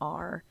men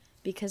are,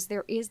 because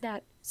there is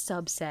that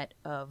subset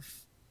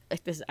of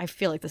like this. I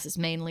feel like this is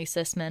mainly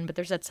cis men, but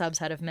there's that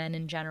subset of men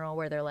in general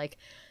where they're like,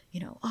 you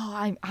know,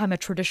 oh, I'm a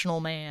traditional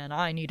man.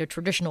 I need a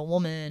traditional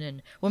woman,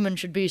 and women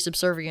should be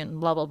subservient, and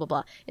blah blah blah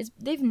blah.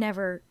 They've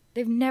never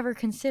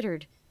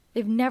considered.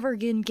 They've never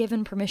been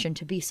given permission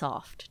to be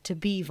soft, to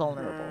be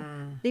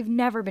vulnerable. They've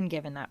never been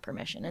given that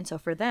permission, and so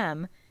for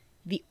them,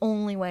 the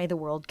only way the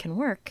world can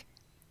work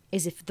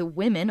is if the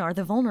women are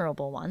the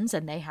vulnerable ones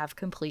and they have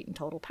complete and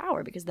total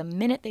power, because the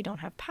minute they don't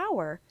have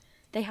power,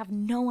 they have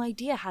no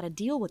idea how to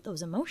deal with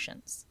those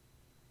emotions.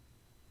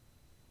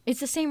 It's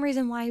the same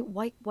reason why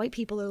white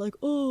people are like,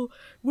 oh,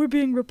 we're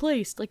being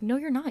replaced. Like, no,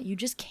 you're not. You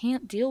just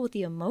can't deal with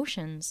the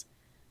emotions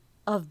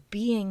of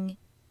being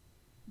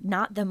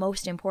not the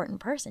most important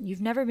person.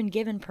 You've never been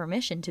given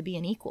permission to be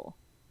an equal.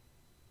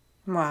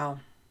 Wow.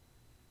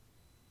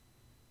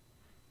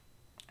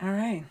 All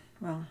right.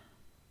 Well,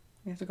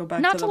 we have to go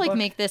back Not to to the like book.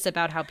 make this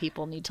about how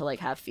people need to like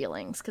have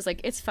feelings, because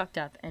like it's fucked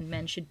up and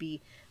men should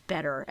be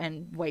better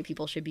and white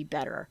people should be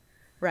better,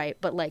 right?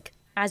 But like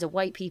as a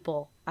white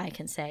people, I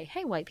can say,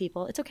 hey, white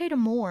people, it's okay to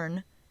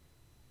mourn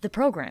the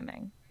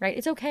programming, right?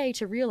 It's okay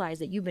to realize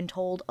that you've been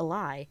told a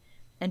lie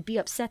and be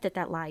upset that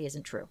that lie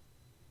isn't true.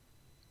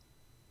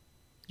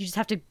 You just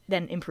have to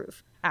then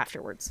improve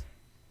afterwards.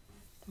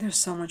 There's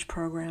so much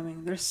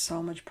programming. There's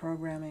so much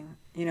programming.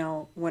 You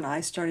know, when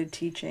I started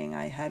teaching,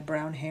 I had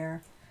brown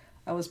hair.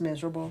 I was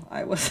miserable.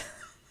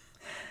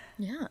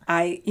 Yeah.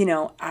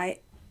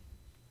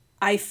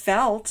 I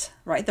felt,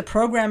 right, the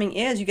programming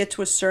is you get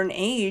to a certain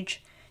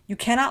age, you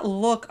cannot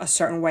look a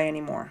certain way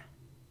anymore.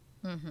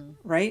 Mm-hmm.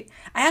 Right?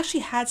 I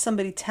actually had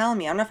somebody tell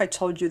me, I don't know if I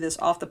told you this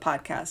off the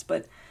podcast,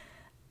 but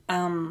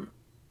I'm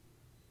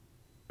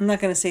not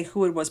going to say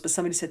who it was, but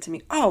somebody said to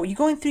me, oh, you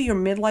going through your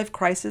midlife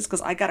crisis?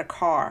 Because I got a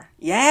car.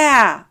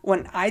 Yeah,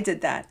 when I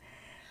did that.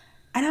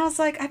 And I was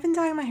like, I've been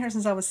dyeing my hair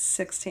since I was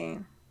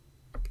 16.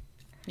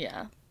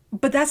 Yeah.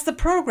 But that's the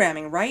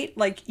programming, right?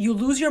 Like you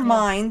lose your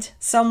mind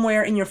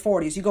somewhere in your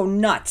 40s. You go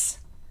nuts.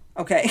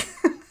 Okay?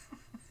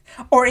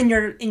 Or in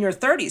your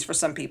 30s for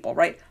some people,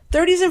 right?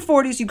 30s and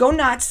 40s, you go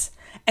nuts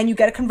and you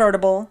get a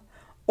convertible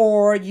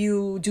or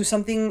you do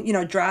something,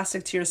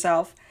 drastic to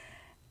yourself.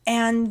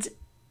 And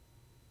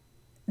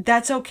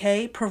that's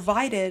okay,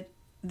 provided,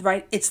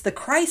 right? It's the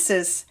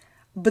crisis,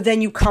 but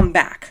then you come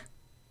back.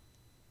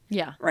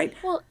 Yeah. Right.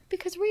 Well,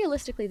 because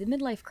realistically, the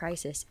midlife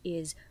crisis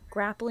is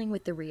grappling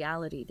with the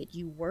reality that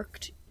you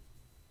worked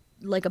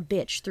like a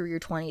bitch through your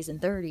 20s and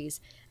 30s,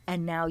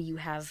 and now you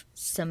have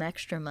some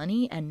extra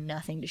money and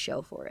nothing to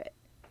show for it.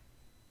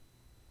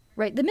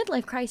 Right? The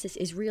midlife crisis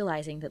is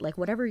realizing that, like,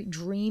 whatever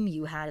dream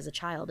you had as a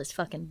child is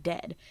fucking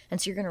dead.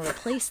 And so you're going to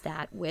replace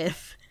that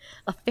with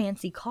a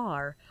fancy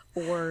car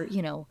or,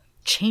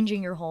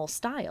 changing your whole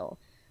style.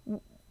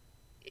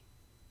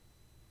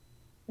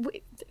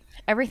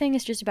 Everything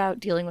is just about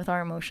dealing with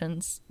our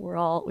emotions. We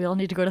all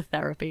need to go to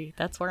therapy.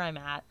 That's where I'm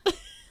at.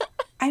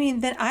 I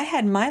mean, then I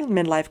had my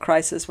midlife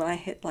crisis when I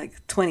hit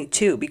like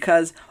 22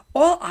 because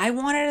all I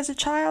wanted as a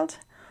child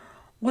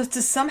was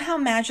to somehow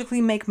magically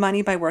make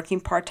money by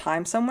working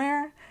part-time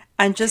somewhere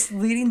and just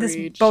leading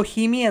this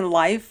bohemian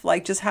life,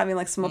 like just having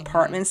like some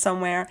apartment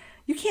somewhere.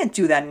 You can't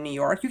do that in New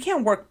York. You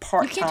can't work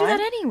part-time. You can't do that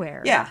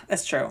anywhere. Yeah,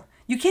 that's true.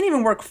 You can't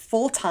even work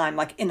full-time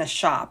like in a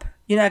shop.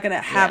 You're not going to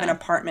have an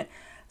apartment.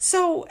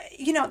 So,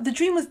 the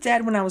dream was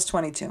dead when I was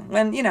 22.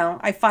 When,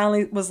 I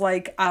finally was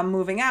like, I'm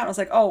moving out. I was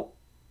like, oh,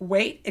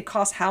 wait, it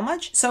costs how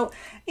much? So,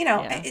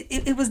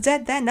 it was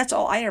dead then. That's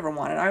all I ever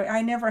wanted.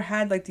 I never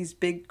had like these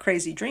big,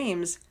 crazy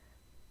dreams.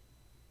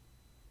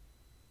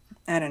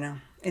 I don't know.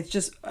 It's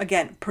just,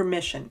 again,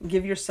 permission.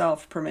 Give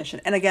yourself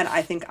permission. And again,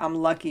 I think I'm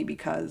lucky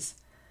because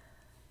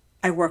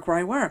I work where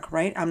I work,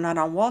 right? I'm not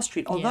on Wall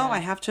Street. Although Yeah. I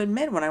have to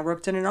admit, when I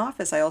worked in an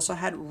office, I also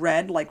had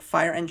red, like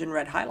fire engine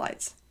red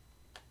highlights.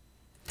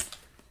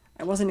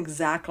 I wasn't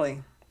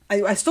exactly.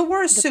 I still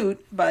wore a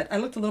suit, but I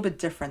looked a little bit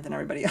different than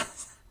everybody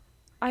else.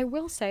 I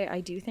will say, I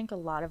do think a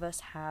lot of us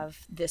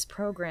have this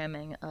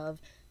programming of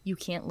you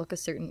can't look a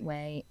certain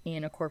way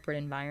in a corporate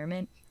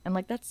environment. And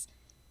like, that's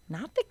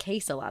not the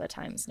case a lot of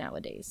times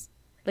nowadays.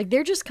 Like,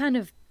 they're just kind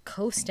of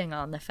coasting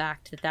on the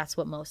fact that that's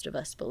what most of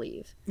us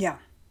believe. Yeah.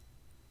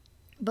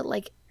 But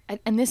like,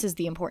 and this is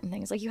the important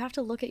thing, is like, you have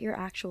to look at your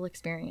actual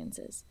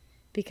experiences.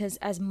 Because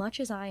as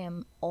much as I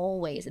am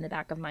always in the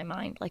back of my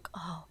mind, like,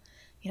 oh,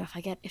 you know,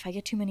 if I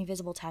get too many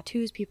visible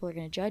tattoos, people are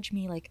going to judge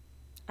me. Like,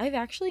 I've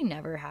actually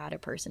never had a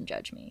person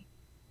judge me.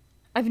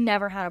 I've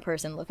never had a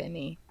person look at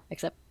me,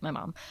 except my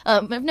mom.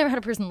 I've never had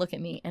a person look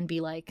at me and be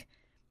like,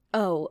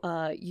 oh,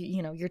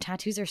 you know, your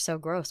tattoos are so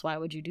gross. Why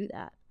would you do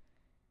that?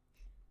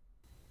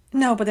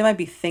 No, but they might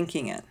be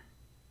thinking it.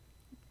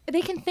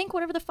 They can think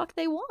whatever the fuck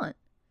they want.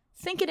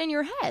 Think it in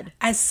your head.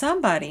 As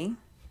somebody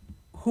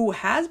who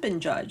has been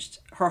judged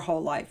her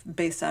whole life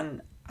based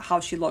on how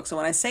she looks, and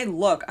when I say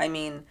look, I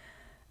mean,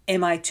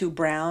 am I too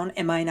brown?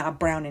 Am I not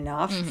brown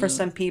enough for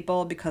some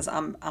people because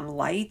I'm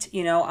light?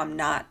 You know, I'm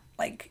not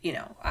like, you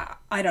know,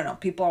 I don't know.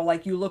 People are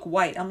like, you look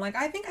white. I'm like,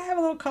 I think I have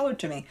a little color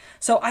to me.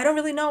 So I don't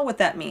really know what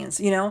that means,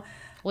 you know?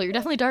 Well, you're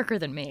definitely darker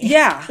than me.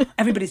 Yeah.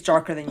 Everybody's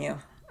darker than you.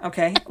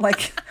 Okay.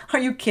 Like, are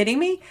you kidding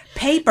me?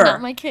 Paper.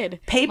 Not my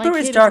kid. Paper my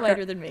is kid darker. Is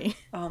lighter than me.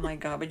 Oh my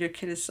God. But your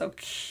kid is so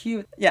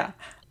cute. Yeah.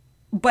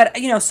 But,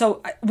 you know,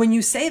 so when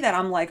you say that,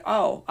 I'm like,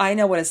 oh, I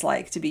know what it's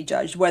like to be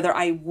judged, whether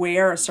I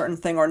wear a certain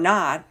thing or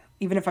not.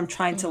 Even if I'm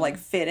trying to like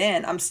fit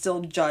in, I'm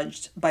still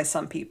judged by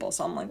some people.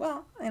 So I'm like,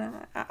 well, you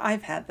know,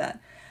 I've had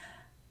that.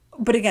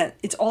 But again,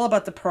 it's all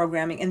about the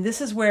programming. And this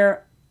is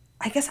where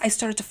I guess I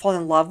started to fall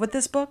in love with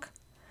this book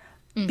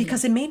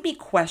because it made me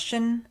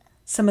question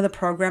some of the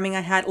programming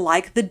I had,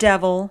 like the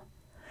devil,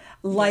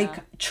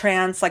 like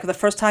trance. Like the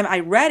first time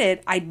I read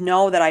it, I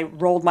know that I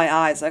rolled my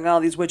eyes like,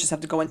 oh, these witches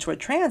have to go into a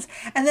trance.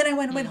 And then I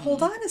went, wait,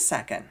 hold on a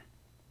second.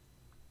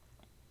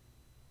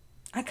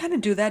 I kind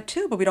of do that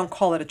too, but we don't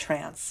call it a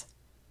trance.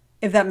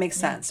 If that makes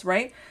sense,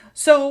 right?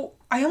 So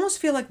I almost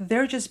feel like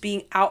they're just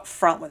being out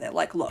front with it.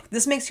 Like, look,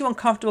 this makes you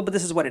uncomfortable, but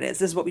this is what it is.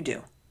 This is what we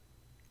do.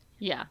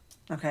 Yeah.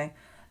 Okay.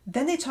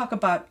 Then they talk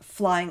about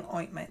flying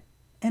ointment.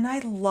 And I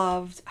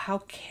loved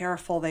how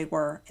careful they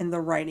were in the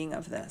writing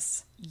of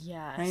this.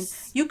 Yes.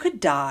 Right? You could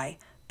die.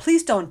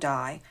 Please don't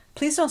die.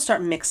 Please don't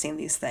start mixing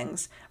these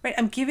things. Right?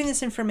 I'm giving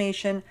this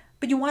information,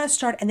 but you want to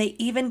start. And they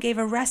even gave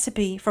a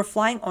recipe for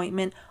flying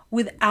ointment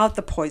without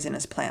the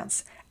poisonous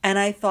plants. And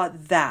I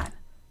thought that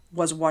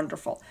was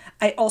wonderful.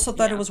 I also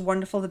thought it was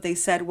wonderful that they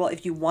said, well,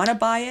 if you want to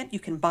buy it, you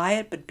can buy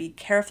it, but be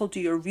careful, do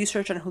your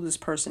research on who this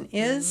person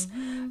is.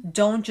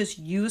 Don't just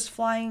use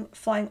flying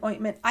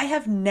ointment. I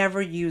have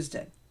never used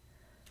it.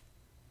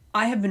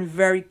 I have been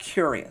very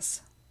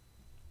curious.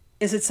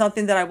 Is it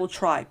something that I will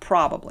try?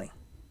 Probably.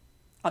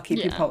 I'll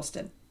keep you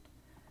posted.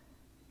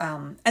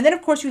 And then,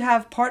 of course, you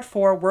have part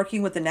 4,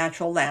 working with the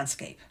natural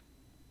landscape.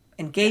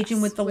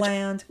 Engaging with the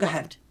land. Go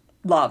ahead.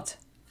 Loved.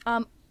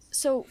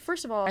 So,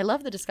 first of all, I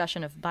love the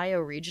discussion of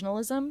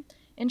bioregionalism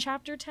in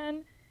Chapter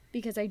 10,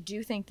 because I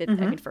do think that, I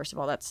mean, first of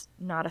all, that's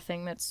not a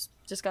thing that's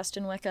discussed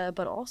in Wicca,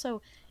 but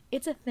also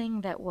it's a thing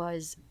that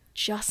was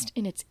just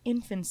in its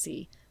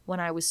infancy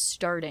when I was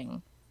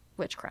starting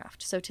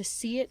witchcraft. So to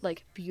see it,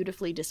 like,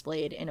 beautifully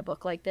displayed in a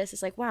book like this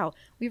is like, wow,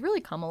 we've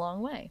really come a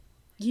long way.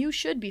 You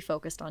should be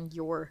focused on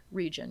your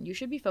region. You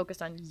should be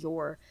focused on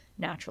your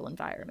natural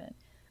environment.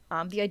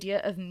 The idea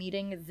of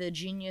meeting the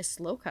genius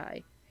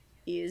loci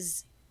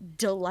is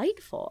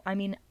delightful. I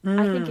mean,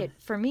 I think it,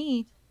 for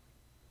me,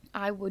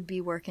 I would be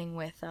working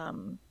with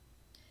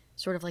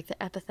sort of like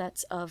the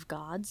epithets of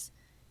gods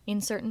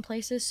in certain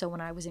places. So when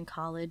I was in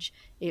college,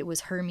 it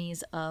was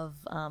Hermes of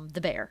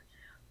the bear,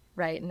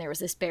 right? And there was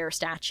this bear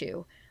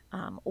statue,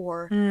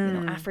 or you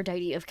know,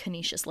 Aphrodite of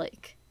Canisius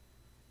Lake.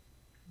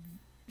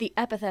 The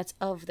epithets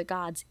of the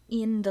gods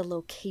in the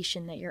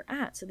location that you're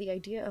at. So the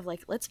idea of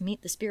like, let's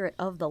meet the spirit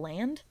of the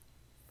land.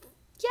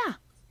 Yeah,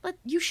 but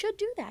you should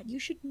do that. You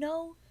should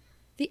know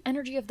the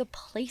energy of the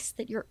place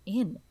that you're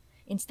in,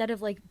 instead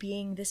of like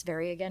being this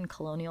very, again,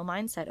 colonial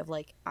mindset of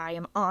like, I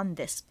am on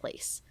this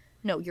place.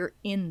 No, you're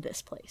in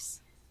this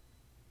place.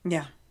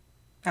 Yeah,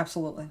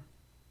 absolutely.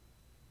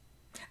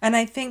 And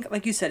I think,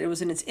 like you said, it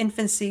was in its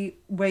infancy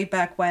way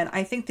back when.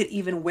 I think that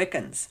even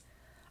Wiccans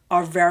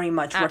are very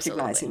much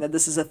recognizing that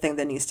this is a thing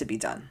that needs to be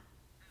done.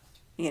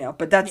 You know,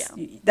 but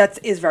that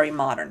is very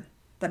modern.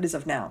 That is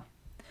of now.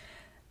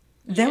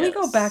 Then we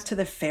go back to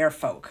the fair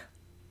folk.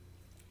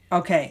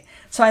 Okay,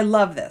 so I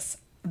love this.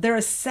 There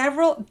are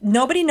several,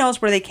 nobody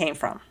knows where they came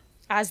from.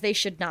 As they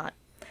should not.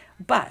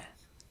 But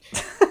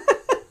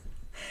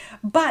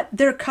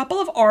there are a couple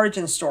of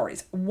origin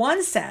stories.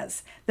 One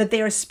says that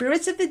they are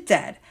spirits of the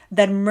dead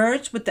that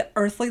merged with the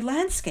earthly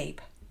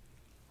landscape.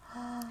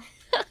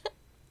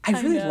 I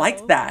I really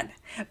like that.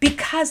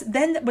 Because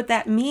then what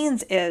that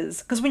means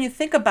is, because when you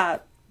think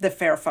about the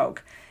fair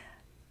folk,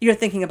 you're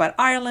thinking about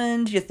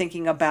Ireland, you're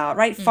thinking about,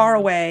 right, far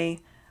away,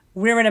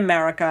 we're in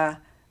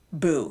America,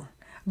 boo.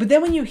 But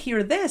then when you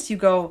hear this, you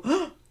go,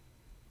 oh,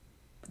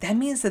 that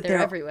means that They're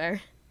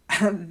everywhere.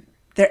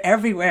 They're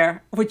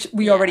everywhere, which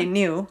we already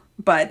knew,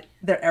 but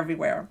they're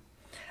everywhere.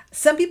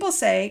 Some people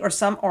say, or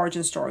some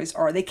origin stories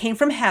are, they came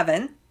from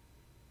heaven,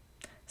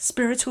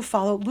 spirits who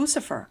followed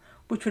Lucifer,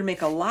 which would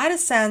make a lot of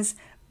sense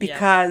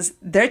because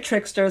they're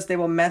tricksters, they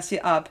will mess you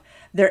up.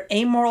 They're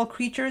amoral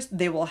creatures,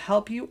 they will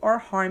help you or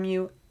harm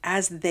you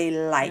as they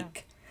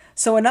like. Yeah.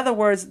 So in other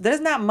words,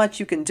 there's not much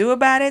you can do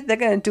about it. They're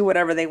going to do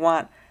whatever they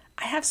want.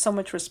 I have so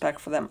much respect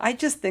for them. I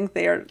just think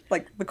they are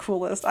like the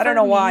coolest. I don't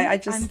know why.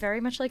 I'm very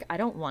much like, I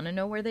don't want to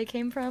know where they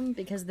came from,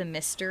 because the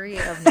mystery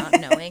of not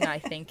knowing, I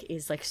think,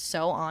 is like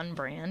so on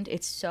brand.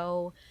 It's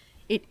so,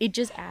 it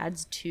just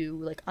adds to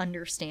like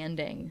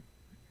understanding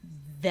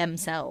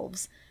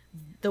themselves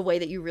the way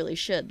that you really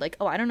should. Like,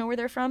 oh, I don't know where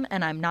they're from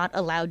and I'm not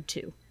allowed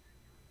to.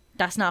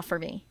 That's not for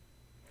me.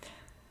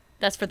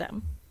 That's for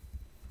them.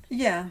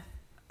 Yeah.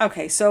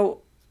 Okay,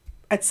 so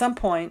at some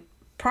point,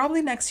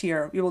 probably next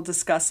year, we will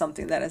discuss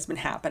something that has been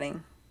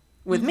happening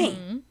with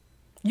me.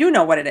 You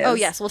know what it is. Oh,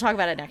 yes. We'll talk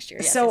about it next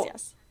year. Yes, so,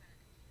 yes.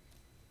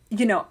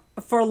 You know,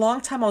 for a long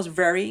time, I was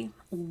very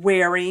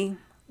wary,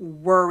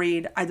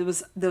 worried. There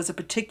was a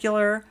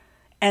particular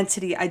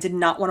entity I did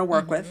not want to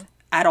work with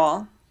at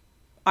all.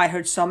 I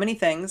heard so many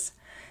things,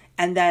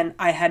 and then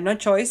I had no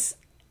choice.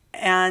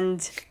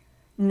 And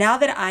now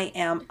that I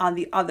am on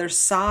the other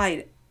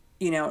side,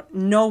 you know,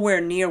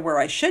 nowhere near where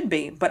I should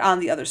be, but on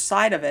the other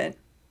side of it,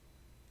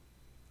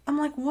 I'm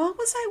like, what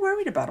was I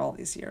worried about all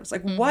these years?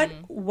 Like, what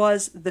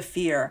was the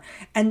fear?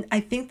 And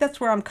I think that's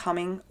where I'm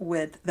coming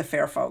with the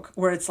fair folk,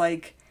 where it's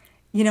like,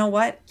 you know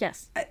what?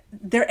 Yes.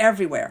 They're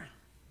everywhere.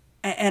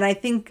 And I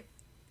think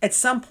at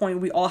some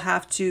point we all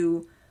have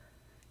to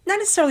not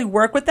necessarily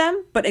work with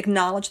them, but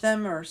acknowledge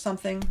them or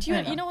something.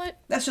 You know what?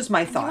 That's just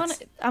my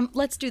thoughts.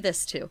 Let's do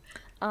this too.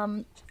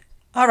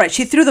 All right,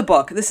 she threw the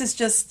book.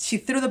 She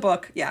threw the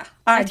book. Yeah.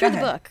 All right, I threw the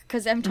book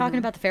because I'm talking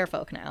about the fair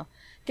folk now.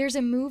 There's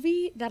a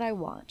movie that I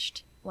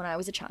watched when I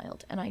was a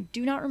child, and I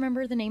do not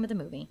remember the name of the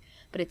movie,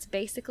 but it's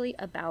basically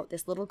about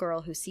this little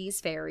girl who sees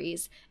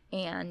fairies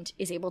and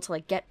is able to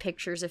like get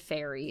pictures of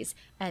fairies,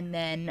 and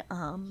then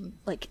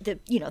like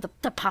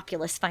the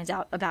populace finds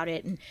out about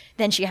it, and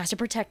then she has to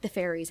protect the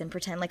fairies and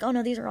pretend like, oh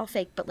no, these are all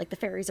fake, but like the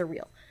fairies are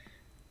real.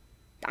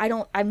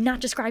 I'm not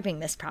describing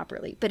this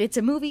properly, but it's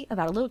a movie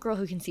about a little girl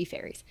who can see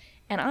fairies.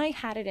 And I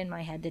had it in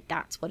my head that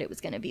that's what it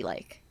was going to be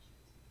like.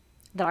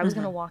 That I was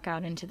going to walk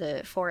out into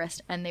the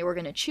forest and they were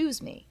going to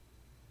choose me.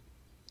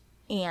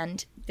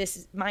 And this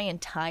is my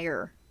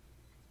entire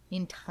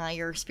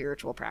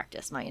spiritual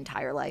practice, my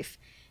entire life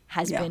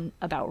has been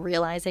about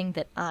realizing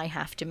that I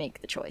have to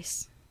make the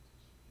choice.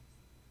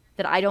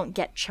 That I don't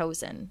get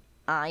chosen.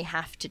 I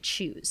have to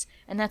choose.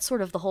 And that's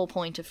sort of the whole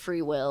point of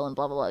free will and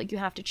blah, blah, blah. Like, you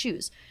have to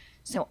choose.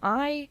 So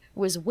I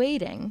was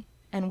waiting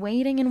and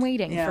waiting and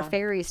waiting for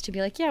fairies to be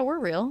like, yeah, we're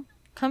real.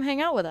 Come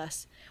hang out with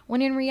us.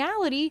 When in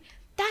reality,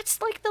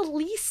 that's like the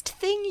least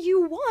thing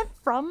you want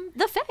from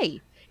the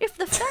fae. If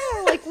the fae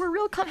are like, we're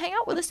real, come hang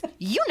out with us,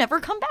 you never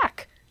come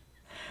back.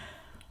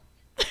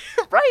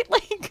 Right?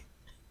 Like,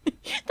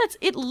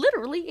 it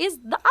literally is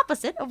the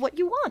opposite of what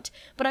you want.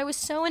 But I was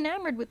so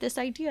enamored with this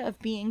idea of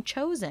being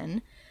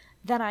chosen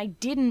that I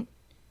didn't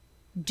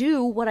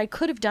do what I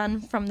could have done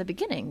from the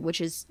beginning,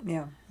 which is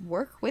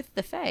work with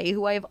the fae,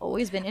 who I've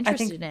always been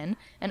interested in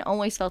and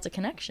always felt a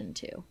connection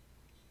to.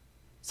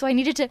 So I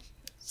needed to,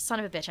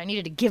 son of a bitch, I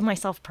needed to give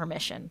myself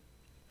permission.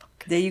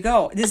 There you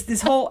go.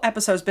 This whole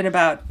episode has been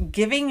about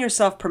giving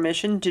yourself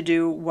permission to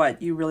do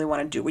what you really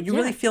want to do, what you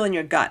really feel in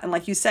your gut. And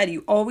like you said,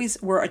 you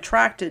always were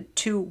attracted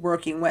to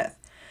working with.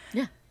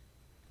 Yeah.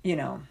 You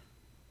know,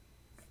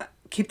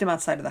 keep them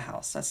outside of the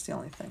house. That's the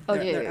only thing. Oh,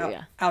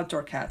 they're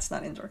outdoor cats,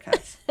 not indoor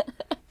cats.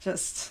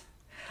 Just,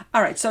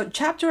 all right. So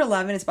chapter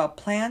 11 is about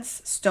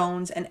plants,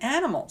 stones, and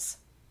animals.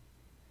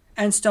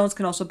 And stones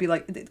can also be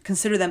like,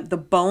 consider them the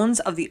bones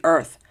of the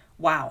earth.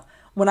 Wow.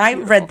 When I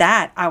read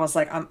that, I was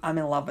like, I'm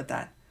in love with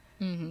that.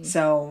 Mm-hmm.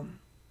 So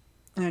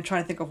I'm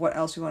trying to think of what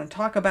else we want to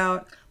talk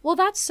about. Well,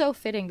 that's so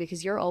fitting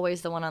because you're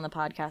always the one on the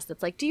podcast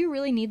that's like, do you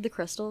really need the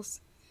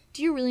crystals?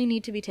 Do you really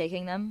need to be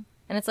taking them?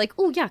 And it's like,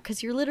 oh, yeah,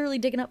 because you're literally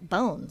digging up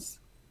bones.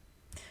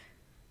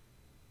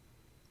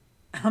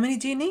 How many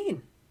do you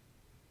need?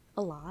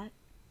 A lot.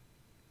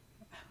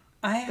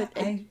 I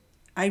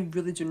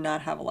really do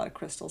not have a lot of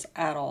crystals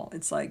at all.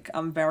 It's like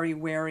I'm very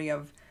wary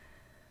of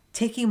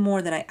taking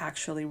more than I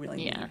actually really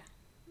need.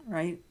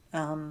 Right?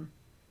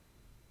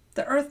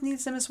 The earth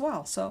needs them as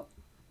well. So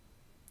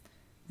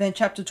then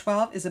chapter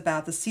 12 is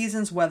about the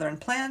seasons, weather,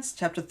 and plants.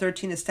 Chapter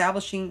 13,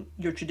 establishing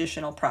your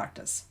traditional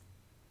practice.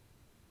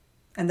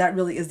 And that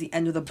really is the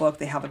end of the book.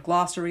 They have a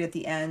glossary at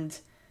the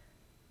end.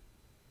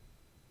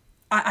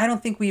 I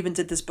don't think we even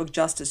did this book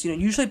justice. You know,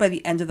 usually by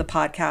the end of the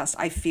podcast,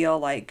 I feel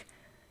like,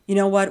 you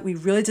know what, we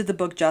really did the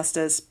book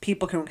justice.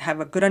 People can have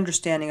a good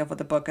understanding of what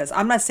the book is.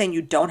 I'm not saying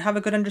you don't have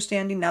a good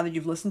understanding now that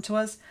you've listened to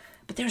us,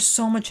 but there's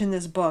so much in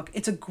this book.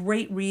 It's a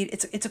great read.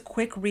 It's a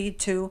quick read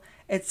too.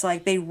 It's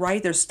like they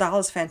write, their style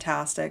is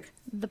fantastic.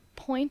 The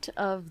point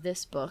of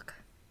this book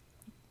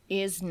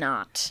is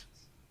not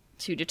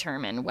to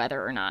determine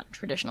whether or not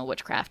traditional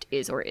witchcraft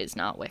is or is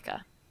not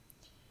Wicca.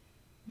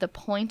 The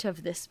point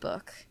of this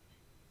book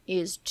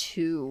is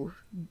to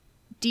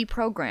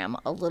deprogram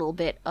a little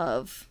bit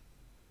of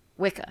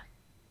Wicca.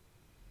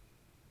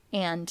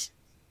 And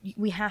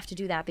we have to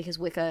do that because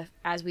Wicca,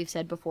 as we've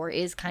said before,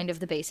 is kind of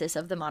the basis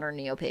of the modern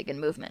neo-pagan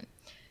movement.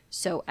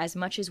 So as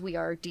much as we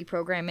are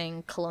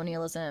deprogramming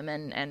colonialism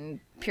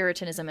and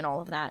Puritanism and all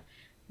of that,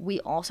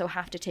 we also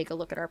have to take a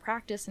look at our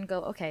practice and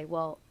go, okay,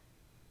 well,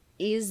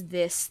 is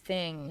this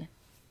thing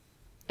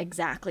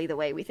exactly the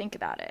way we think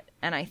about it?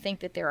 And I think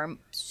that there are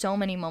so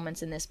many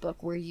moments in this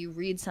book where you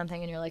read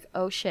something and you're like,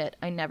 oh shit,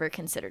 I never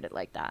considered it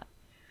like that.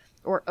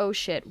 Or, oh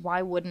shit,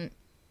 why wouldn't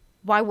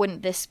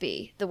this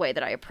be the way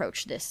that I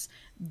approach this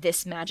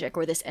magic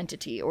or this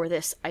entity or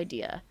this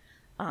idea?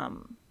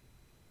 And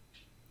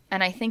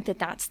I think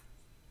that's,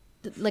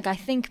 like, I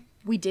think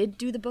we did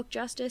do the book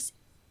justice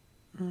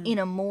in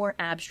a more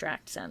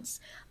abstract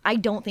sense. I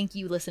don't think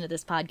you listen to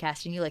this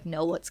podcast and you, like,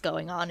 know what's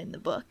going on in the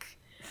book.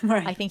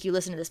 Right. I think you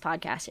listen to this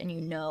podcast and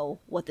you know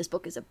what this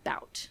book is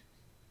about.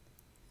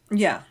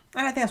 Yeah.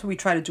 And I think that's what we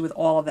try to do with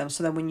all of them.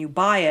 So that when you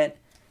buy it,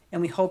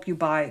 and we hope you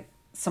buy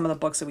some of the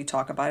books that we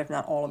talk about, if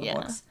not all of the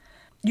books,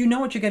 you know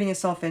what you're getting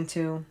yourself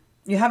into.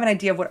 You have an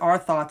idea of what our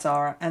thoughts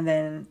are. And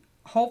then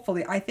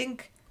hopefully, I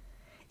think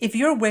if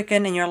you're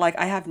Wiccan and you're like,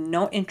 I have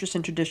no interest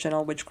in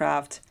traditional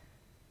witchcraft,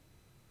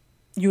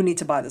 you need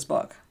to buy this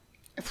book.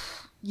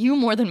 You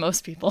more than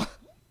most people.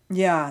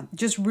 Yeah.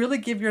 Just really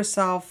give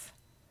yourself,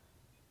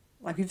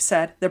 like we've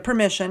said, the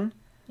permission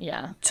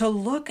to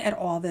look at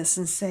all this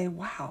and say,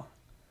 wow,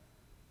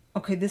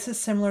 okay, this is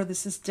similar,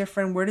 this is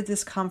different. Where did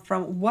this come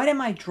from? What am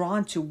I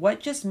drawn to? What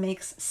just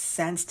makes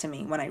sense to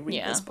me when I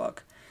read this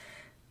book?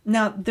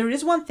 Now, there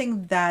is one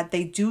thing that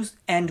they do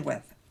end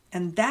with,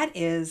 and that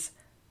is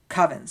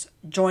covens,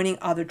 joining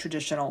other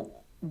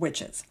traditional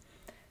witches.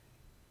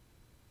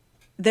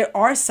 There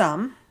are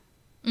some,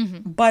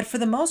 but for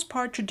the most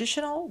part,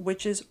 traditional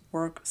witches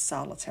work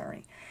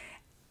solitary.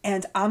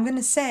 And I'm going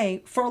to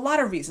say, for a lot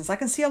of reasons, I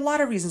can see a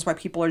lot of reasons why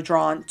people are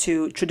drawn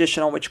to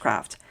traditional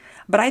witchcraft.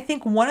 But I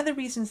think one of the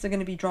reasons they're going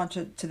to be drawn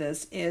to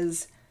this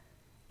is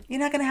you're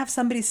not going to have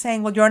somebody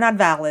saying, well, you're not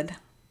valid.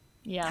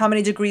 Yeah. How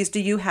many degrees do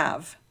you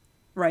have?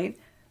 Right?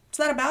 It's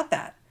not about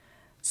that.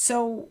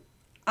 So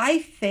I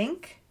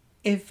think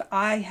if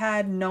I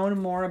had known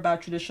more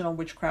about traditional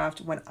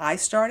witchcraft when I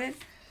started,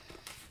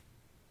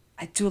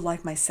 I do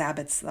like my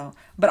Sabbats though.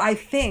 But I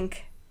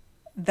think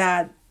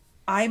that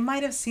I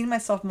might have seen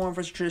myself more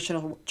as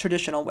a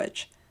traditional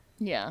witch.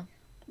 Yeah.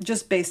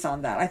 Just based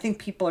on that. I think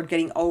people are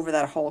getting over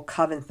that whole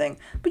coven thing.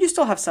 But you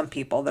still have some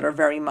people that are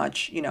very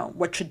much, you know,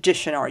 what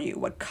tradition are you?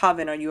 What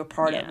coven are you a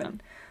part of?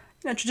 And,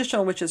 you know,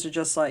 traditional witches are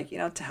just like, you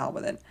know, to hell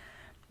with it.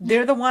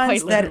 They're the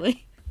ones Quite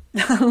literally.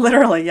 that...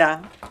 literally,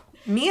 yeah.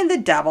 Me and the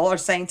devil are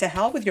saying to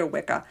hell with your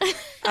Wicca.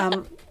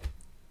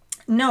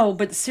 No,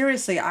 but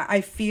seriously,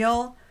 I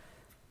feel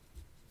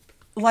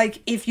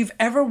like if you've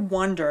ever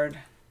wondered...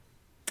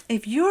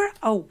 If you're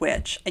a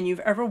witch and you've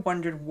ever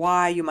wondered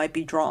why you might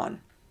be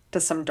drawn to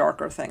some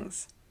darker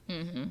things,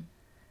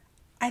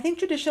 I think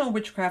traditional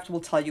witchcraft will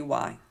tell you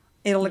why.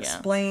 It'll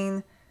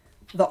explain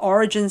the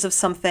origins of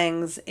some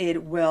things.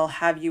 It will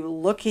have you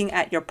looking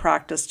at your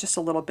practice just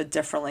a little bit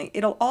differently.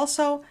 It'll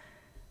also,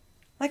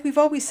 like we've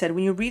always said,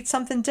 when you read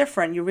something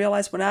different, you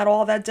realize we're not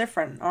all that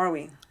different, are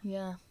we?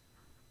 Yeah.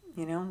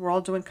 You know, we're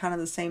all doing kind of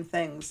the same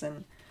things.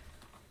 And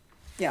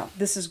yeah,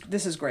 this is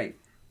great.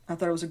 I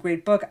thought it was a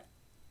great book.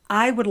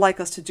 I would like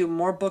us to do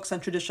more books on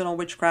traditional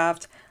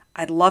witchcraft.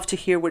 I'd love to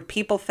hear what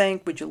people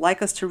think. Would you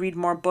like us to read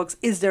more books?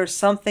 Is there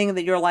something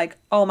that you're like,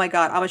 oh my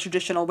God, I'm a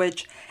traditional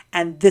witch,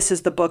 and this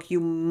is the book you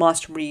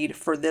must read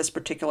for this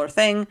particular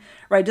thing,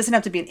 right? It doesn't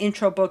have to be an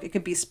intro book. It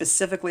could be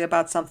specifically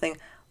about something.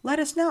 Let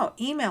us know.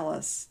 Email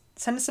us.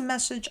 Send us a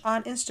message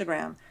on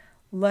Instagram.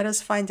 Let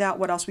us find out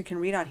what else we can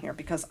read on here,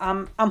 because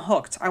I'm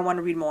hooked. I want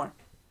to read more.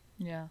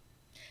 Yeah.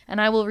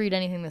 And I will read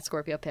anything that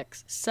Scorpio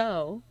picks.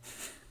 So...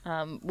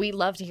 we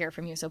love to hear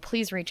from you, so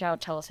please reach out.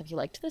 Tell us if you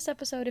liked this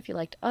episode, if you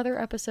liked other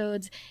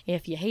episodes,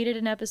 if you hated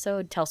an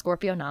episode. Tell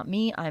Scorpio, not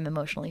me. I'm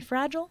emotionally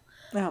fragile.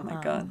 Oh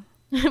my God.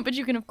 But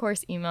you can, of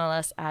course, email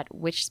us at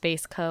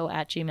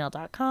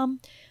witchspaceco@gmail.com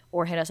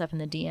or hit us up in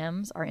the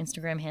DMs. Our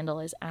Instagram handle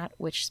is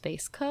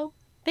 @witchspaceco.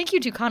 Thank you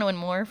to Kano and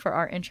Moore for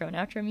our intro and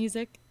outro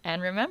music.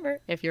 And remember,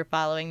 if you're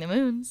following the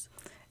moons,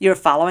 you're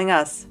following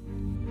us.